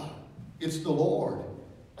 it's the Lord.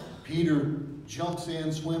 Peter jumps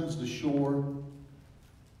in, swims to shore,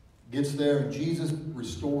 gets there, and Jesus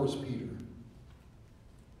restores Peter.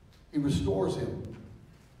 He restores him.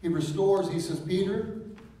 He says, Peter,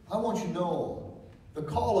 I want you to know the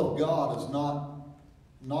call of God is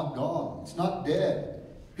not gone. It's not dead.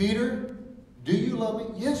 Peter, do you love me?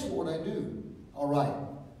 Yes, Lord, I do. All right.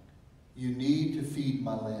 You need to feed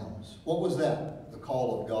my lambs. What was that? The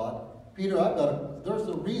call of God. Peter, there's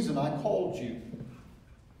the reason I called you.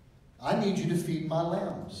 I need you to feed my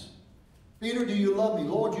lambs. Peter, do you love me?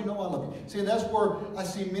 Lord, you know I love you. See, that's where I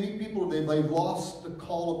see many people, they've lost the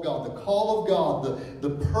call of God. The call of God, the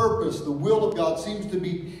purpose, the will of God seems to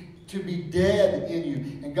be dead in you.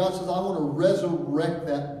 And God says, I want to resurrect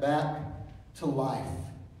that back to life.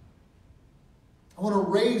 I want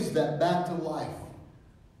to raise that back to life.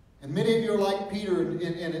 And many of you are like Peter, and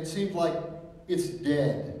it seems like it's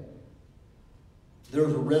dead.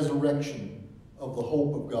 There's a resurrection of the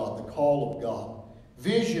hope of God, the call of God.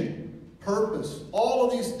 Vision, purpose, all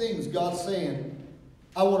of these things God's saying,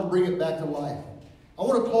 I want to bring it back to life. I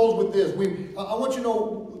want to close with this. I want you to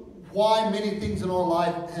know why many things in our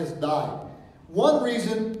life has died. One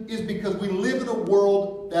reason is because we live in a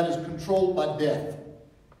world that is controlled by death.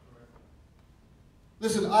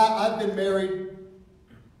 Listen, I've been married.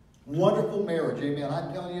 Wonderful marriage, amen.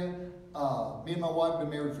 I tell you, me and my wife have been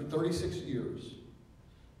married for 36 years.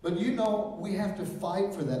 But you know, we have to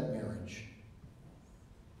fight for that marriage.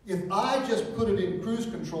 If I just put it in cruise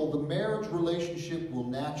control, the marriage relationship will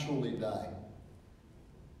naturally die.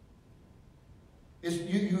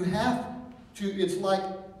 You have to, it's like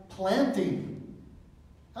planting.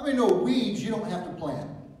 How many know weeds you don't have to plant?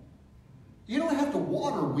 You don't have to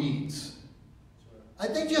water weeds.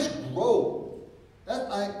 They just grow.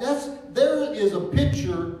 There is a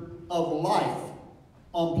picture of life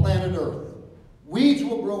on planet Earth. Weeds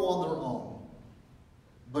will grow on their own.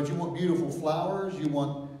 But you want beautiful flowers, you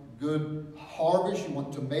want good harvest, you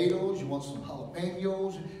want tomatoes, you want some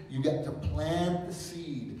jalapenos, you got to plant the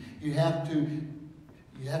seed. You have to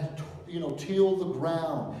till the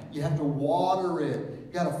ground. You have to water it.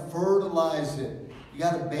 You got to fertilize it. You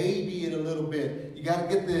got to baby it a little bit. You got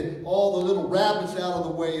to get all the little rabbits out of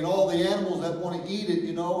the way and all the animals that want to eat it,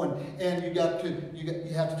 and you have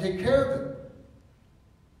to take care of it.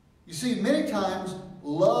 You see, many times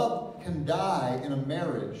love can die in a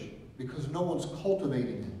marriage because no one's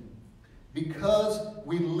cultivating it. Because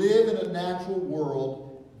we live in a natural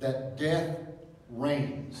world that death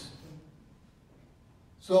reigns.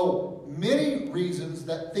 So, many reasons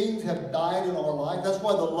that things have died in our life. That's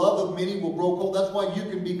why the love of many will grow cold. That's why you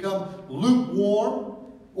can become lukewarm,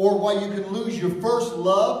 or why you can lose your first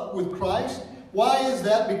love with Christ. Why is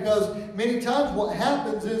that? Because many times what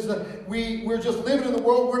happens is that we're just living in the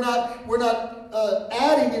world. We're not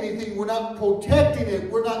adding anything. We're not protecting it.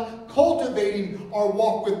 We're not cultivating our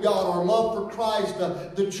walk with God, our love for Christ,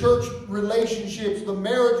 the church relationships, the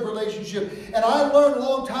marriage relationship. And I learned a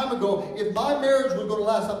long time ago, if my marriage was going to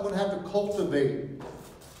last, I'm going to have to cultivate it.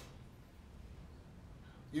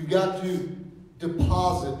 You've got to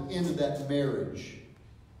deposit into that marriage.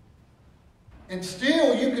 And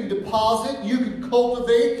still you can deposit, you can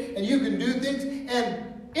cultivate, and you can do things. And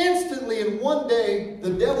instantly in one day,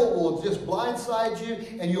 the devil will just blindside you,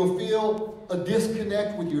 and you'll feel a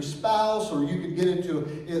disconnect with your spouse, or you can get into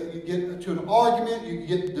an argument, you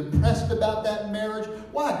get depressed about that marriage.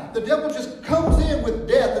 Why? The devil just comes in with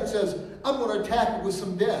death and says, I'm going to attack it with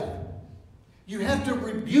some death. You have to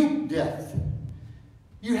rebuke death.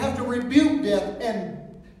 You have to rebuke death and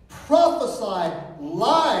prophesy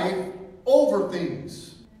life over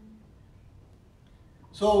things.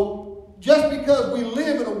 So just because we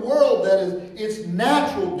live in a world that it's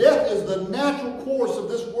natural, death is the natural course of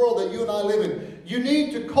this world that you and I live in. You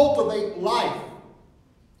need to cultivate life.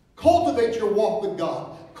 Cultivate your walk with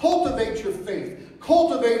God. Cultivate your faith.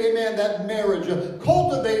 Cultivate, amen, that marriage.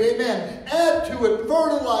 Cultivate, amen. Add to it,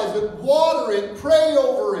 fertilize it, water it, pray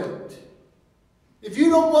over it. If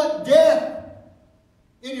you don't want death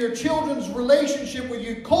in your children's relationship with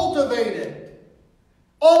you, cultivate it.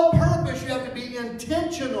 On purpose, you have to be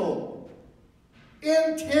intentional.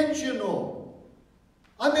 Intentional.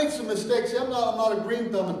 I made some mistakes. I'm not a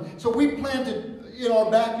green thumb. And so we planted in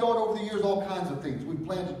our backyard over the years all kinds of things. We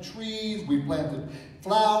planted trees. We planted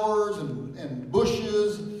flowers and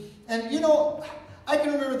bushes. And I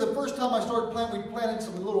can remember the first time I started planting, we planted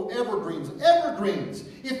some little evergreens. Evergreens.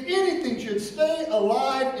 If anything should stay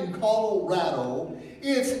alive in Colorado,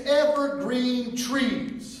 it's evergreen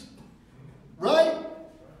trees. Right?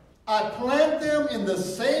 I plant them in the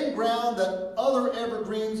same ground that other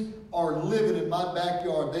evergreens are living in my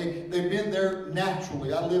backyard. They've been there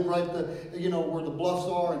naturally. I live right where the bluffs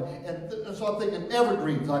are, and so I'm thinking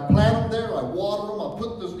evergreens. I plant them there. I water them. I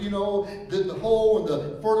put the hoe and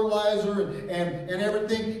the fertilizer and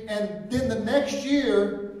everything. And then the next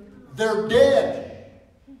year, they're dead.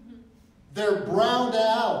 They're browned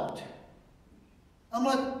out. I'm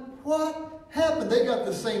like, what happened? They got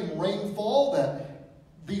the same rainfall that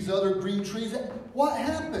these other green trees. What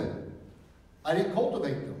happened? I didn't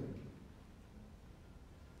cultivate them.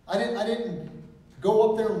 I didn't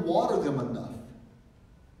go up there and water them enough.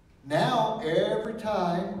 Now, every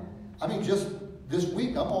time I mean, just this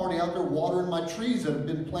week, I'm already out there watering my trees that have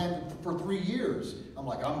been planted for 3 years. I'm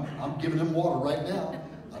like, I'm giving them water right now.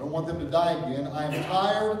 I don't want them to die again. I am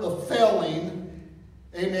tired of felling,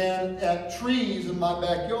 amen, at trees in my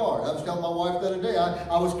backyard. I was telling my wife the other day,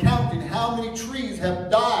 I was counting how many trees have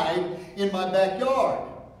died in my backyard.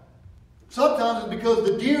 Sometimes it's because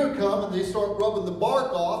the deer come and they start rubbing the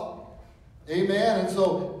bark off. Amen. And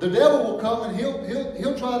so the devil will come and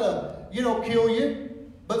he'll try to, kill you.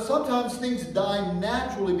 But sometimes things die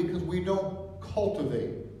naturally because we don't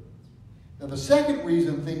cultivate. Now the second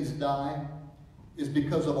reason things die is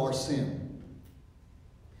because of our sin.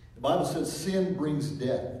 The Bible says sin brings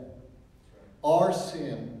death. Our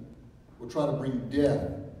sin will try to bring death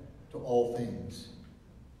to all things.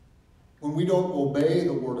 When we don't obey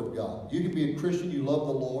the Word of God. You can be a Christian, you love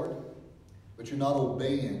the Lord, but you're not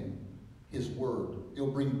obeying His Word.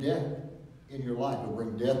 It'll bring death in your life. It'll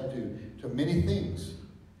bring death to many things.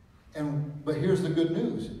 But here's the good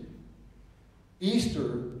news.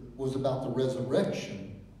 Easter was about the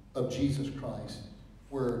resurrection of Jesus Christ,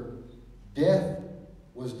 where death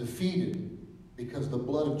was defeated because the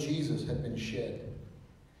blood of Jesus had been shed.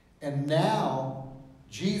 And now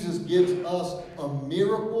Jesus gives us a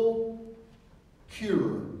miracle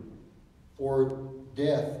cure for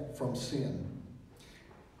death from sin.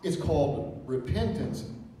 It's called repentance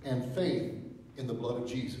and faith in the blood of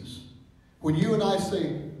Jesus. When you and I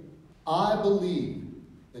say, I believe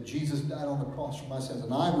that Jesus died on the cross for my sins,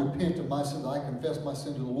 and I repent of my sins, I confess my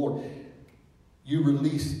sin to the Lord, you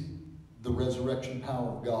release the resurrection power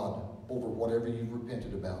of God over whatever you've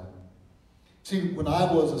repented about. See, when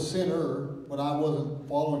I was a sinner, when I wasn't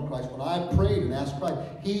following Christ, when I prayed and asked Christ,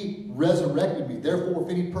 He resurrected me. Therefore, if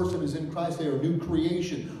any person is in Christ, they are a new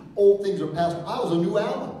creation. Old things are past. I was a new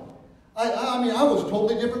Alan. I was a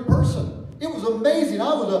totally different person. It was amazing.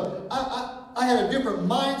 I had a different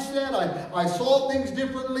mindset. I saw things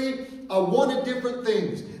differently. I wanted different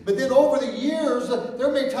things. But then over the years, there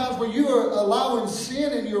are many times where you are allowing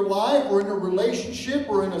sin in your life or in a relationship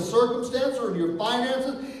or in a circumstance or in your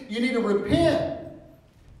finances. You need to repent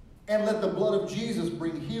and let the blood of Jesus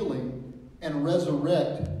bring healing and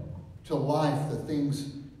resurrect to life the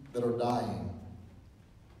things that are dying.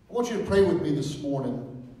 I want you to pray with me this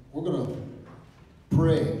morning. We're going to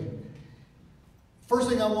pray. First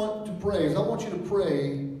thing I want to pray is I want you to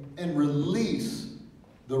pray and release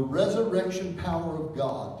the resurrection power of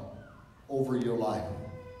God over your life.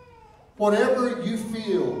 Whatever you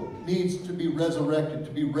feel needs to be resurrected,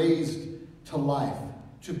 to be raised to life,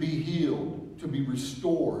 to be healed, to be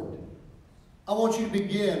restored. I want you to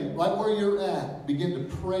begin right where you're at. Begin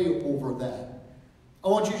to pray over that. I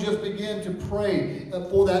want you to just begin to pray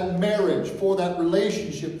for that marriage, for that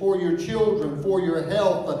relationship, for your children, for your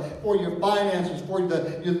health, for your finances, for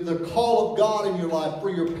the call of God in your life, for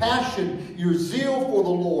your passion, your zeal for the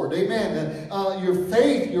Lord. Amen. Your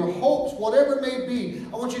faith, your hopes, whatever it may be.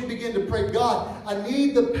 I want you to begin to pray, God, I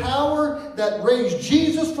need the power that raised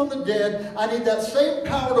Jesus from the dead. I need that same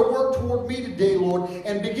power to work toward me today, Lord,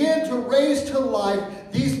 and begin to raise to life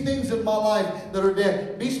these things in my life that are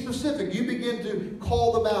dead. Be specific. You begin to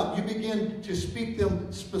call them out. You begin to speak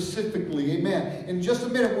them specifically. Amen. In just a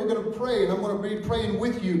minute, we're going to pray, and I'm going to be praying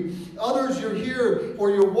with you. Others, you're here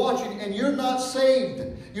or you're watching, and you're not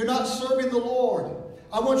saved. You're not serving the Lord.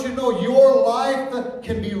 I want you to know your life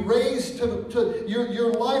can be raised to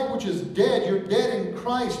your life which is dead. You're dead in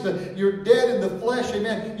Christ. You're dead in the flesh.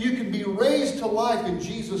 Amen. You can be raised to life in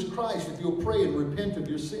Jesus Christ if you'll pray and repent of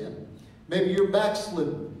your sin. Maybe you're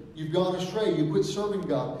backslidden. You've gone astray. You quit serving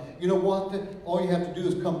God. You know what? All you have to do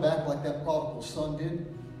is come back like that prodigal son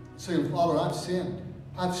did. Say, Father, I've sinned.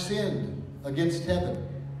 I've sinned against heaven.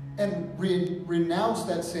 And renounce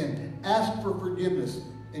that sin. Ask for forgiveness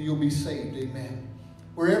and you'll be saved. Amen.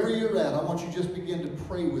 Wherever you're at, I want you to just begin to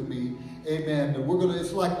pray with me. Amen. And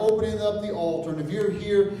it's like opening up the altar. And if you're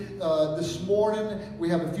here this morning, we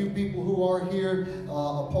have a few people who are here,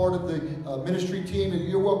 a part of the ministry team, and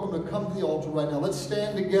you're welcome to come to the altar right now. Let's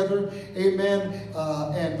stand together. Amen.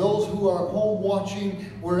 And those who are home watching,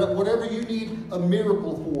 whatever you need a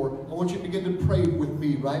miracle for, I want you to begin to pray with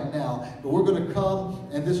me right now. But we're going to come,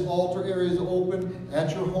 and this altar area is open.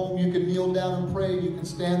 At your home, you can kneel down and pray. You can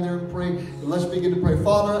stand there and pray. But let's begin to pray.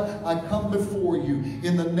 Father, I come before you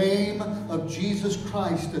in the name of Jesus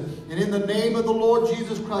Christ. And in the name of the Lord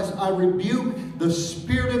Jesus Christ, I rebuke the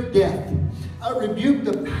spirit of death. I rebuke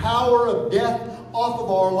the power of death off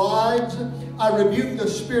of our lives. I rebuke the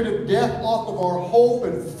spirit of death off of our hope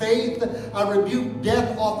and faith. I rebuke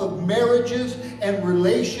death off of marriages and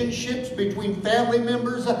relationships between family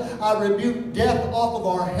members. I rebuke death off of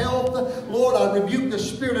our health. Lord, I rebuke the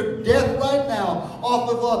spirit of death right now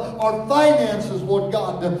off of our finances, Lord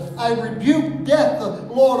God. I rebuke death,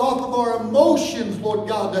 Lord, off of our emotions, Lord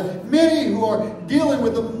God. Many who are dealing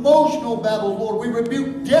with emotional battles, Lord, we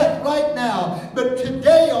rebuke death right now. But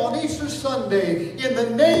today on Easter Sunday, in the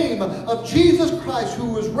name of Jesus Christ,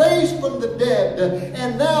 who was raised from the dead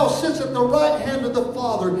and now sits at the right hand of the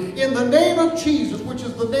Father, in the name of Jesus, which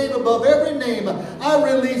is the name above every name,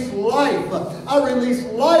 I release life. I release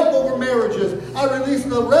life over marriages. I release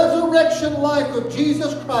the resurrection life of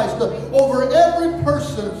Jesus Christ over every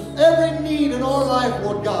person, every need in our life,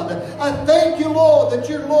 Lord God. I thank you, Lord, that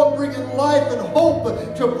you're, Lord, bringing life and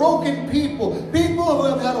hope to broken people. People who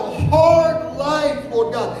have had a hard life,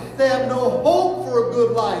 Lord God. They have no hope for a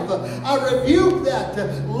good life. I rebuke that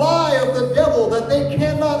lie of the devil that they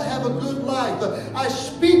cannot have a good life. I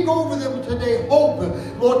speak over them today hope,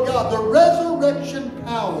 Lord God, the resurrection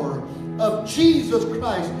power of Jesus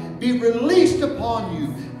Christ be released upon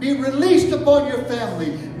you, be released upon your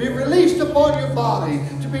family, be released upon your body,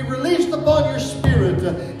 to be released upon your spirit,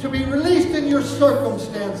 to be released in your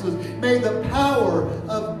circumstances. May the power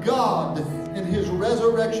of God and His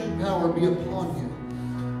resurrection power be upon you.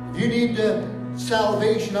 If you need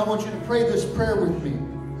salvation, I want you to pray this prayer with me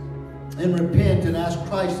and repent and ask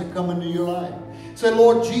Christ to come into your life. Say,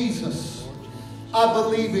 Lord Jesus, I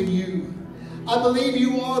believe in you. I believe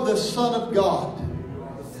you are the Son of God.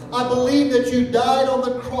 I believe that you died on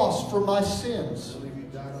the cross for my sins.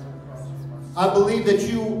 I believe that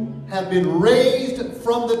you have been raised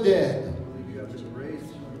from the dead.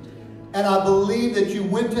 And I believe that you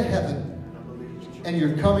went to heaven and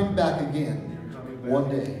you're coming back again one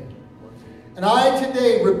day. And I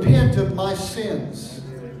today repent of my sins.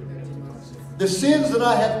 The sins that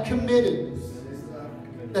I have committed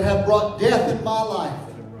that have brought death in my life.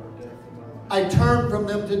 I turn from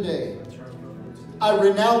them today. I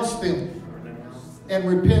renounce them and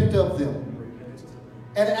repent of them.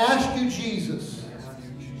 And ask you, Jesus,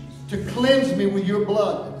 to cleanse me with your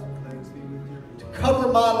blood, to cover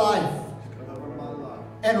my life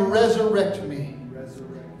and resurrect me.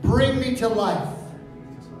 Bring me to life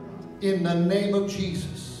in the name of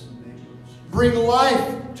Jesus. Bring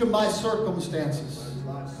life to my circumstances.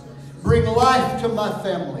 Bring life to my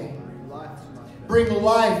family. Bring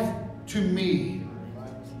life to me.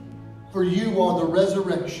 For you are the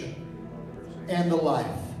resurrection and the life.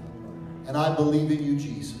 And I believe in you,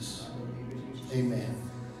 Jesus. Amen.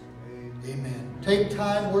 Amen. Take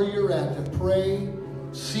time where you're at to pray.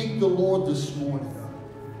 Seek the Lord this morning.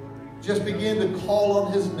 Just begin to call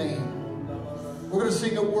on His name. We're going to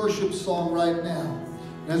sing a worship song right now.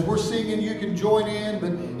 And as we're singing, you can join in.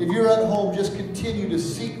 But if you're at home, just continue to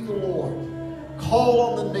seek the Lord. Call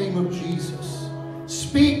on the name of Jesus.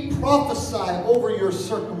 Speak, prophesy over your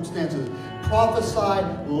circumstances. Prophesy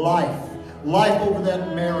life. Life over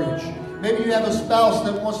that marriage. Maybe you have a spouse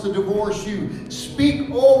that wants to divorce you. Speak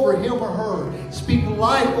over him or her. Speak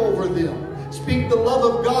life over them. Speak the love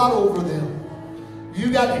of God over them. If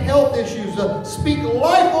you got health issues, speak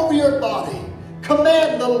life over your body.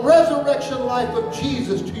 Command the resurrection life of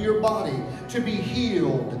Jesus to your body to be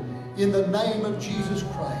healed in the name of Jesus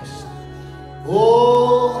Christ.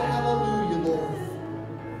 Oh, hallelujah, Lord.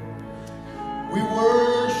 We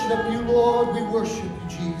worship you, Lord. We worship you,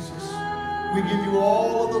 Jesus. We give you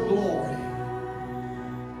all of the glory.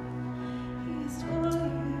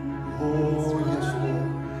 Oh, yes, Lord.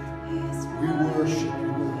 We worship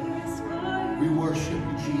you, Lord. We worship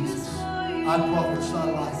you, Jesus. I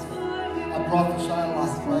prophesy life. I prophesy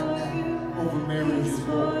life right now over marriages,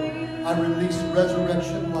 Lord. I release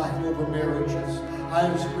resurrection life over marriages. I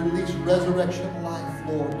release resurrection life,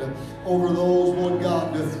 Lord, over those, Lord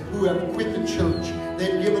God, who have quit the church.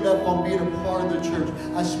 They've given up on being a part of the church.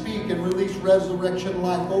 I speak and release resurrection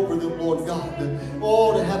life over them, Lord God.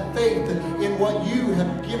 Oh, to have faith in what you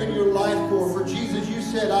have given your life for. For Jesus, you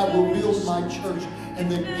said, I will build my church, and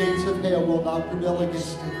the gates of hell will not prevail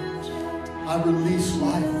against it. I release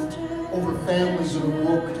life over families that are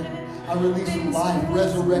broken. I release life,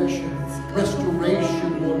 resurrection,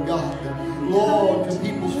 restoration, Lord God. Lord, to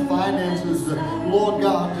people's finances, Lord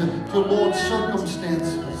God, to Lord's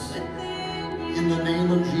circumstances. In the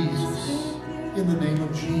name of Jesus. In the name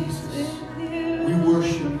of Jesus. We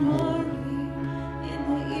worship you, Lord.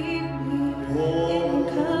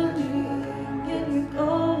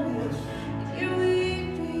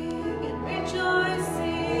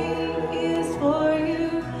 He is for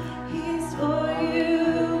you, He is for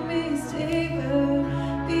you, Mistake.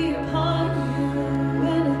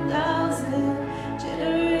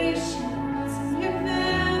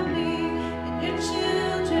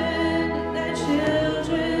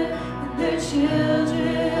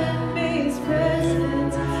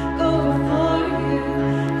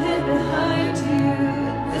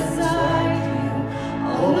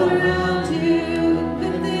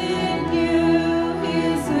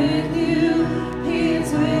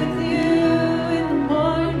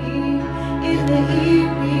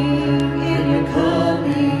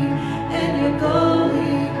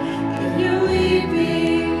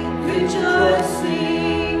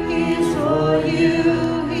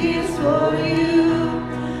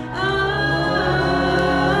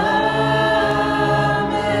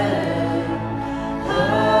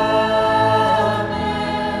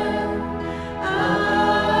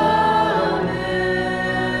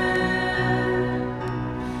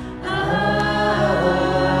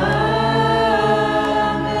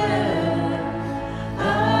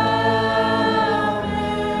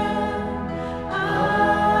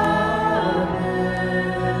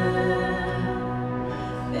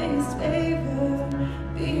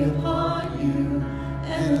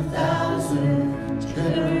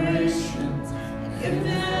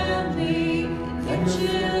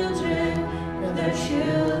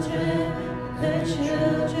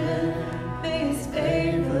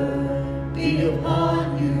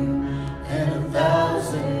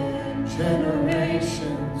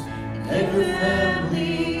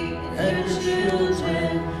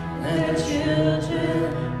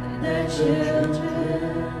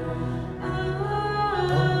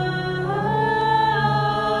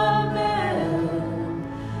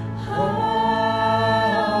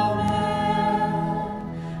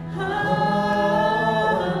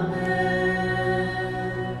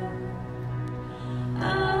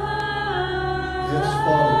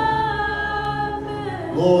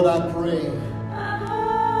 Lord, I pray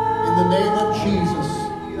in the name of Jesus,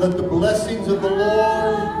 let the blessings of the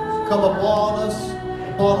Lord come upon us,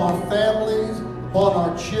 upon our families, upon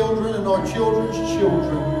our children and our children's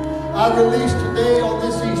children. I release today on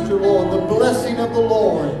this Easter, Lord, the blessing of the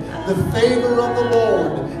Lord, the favor of the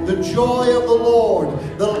Lord, the joy of the Lord,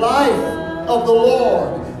 the life of the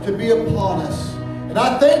Lord to be upon us. And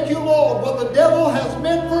I thank you, Lord, what the devil has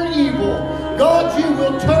meant for evil, God, you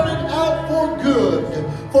will turn it out for good.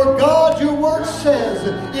 For God, your word says,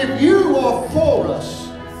 if you are for us,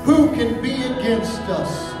 who can be against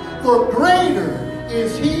us? For greater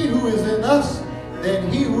is he who is in us than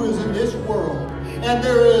he who is in this world. And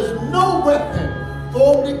there is no weapon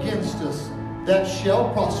formed against us that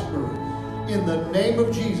shall prosper. In the name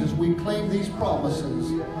of Jesus, we claim these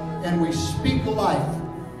promises and we speak life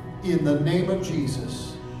in the name of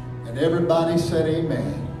Jesus. And everybody said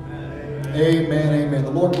amen. Amen, amen.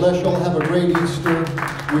 The Lord bless you all. Have a great Easter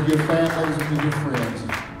with your families and with your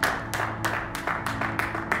friends.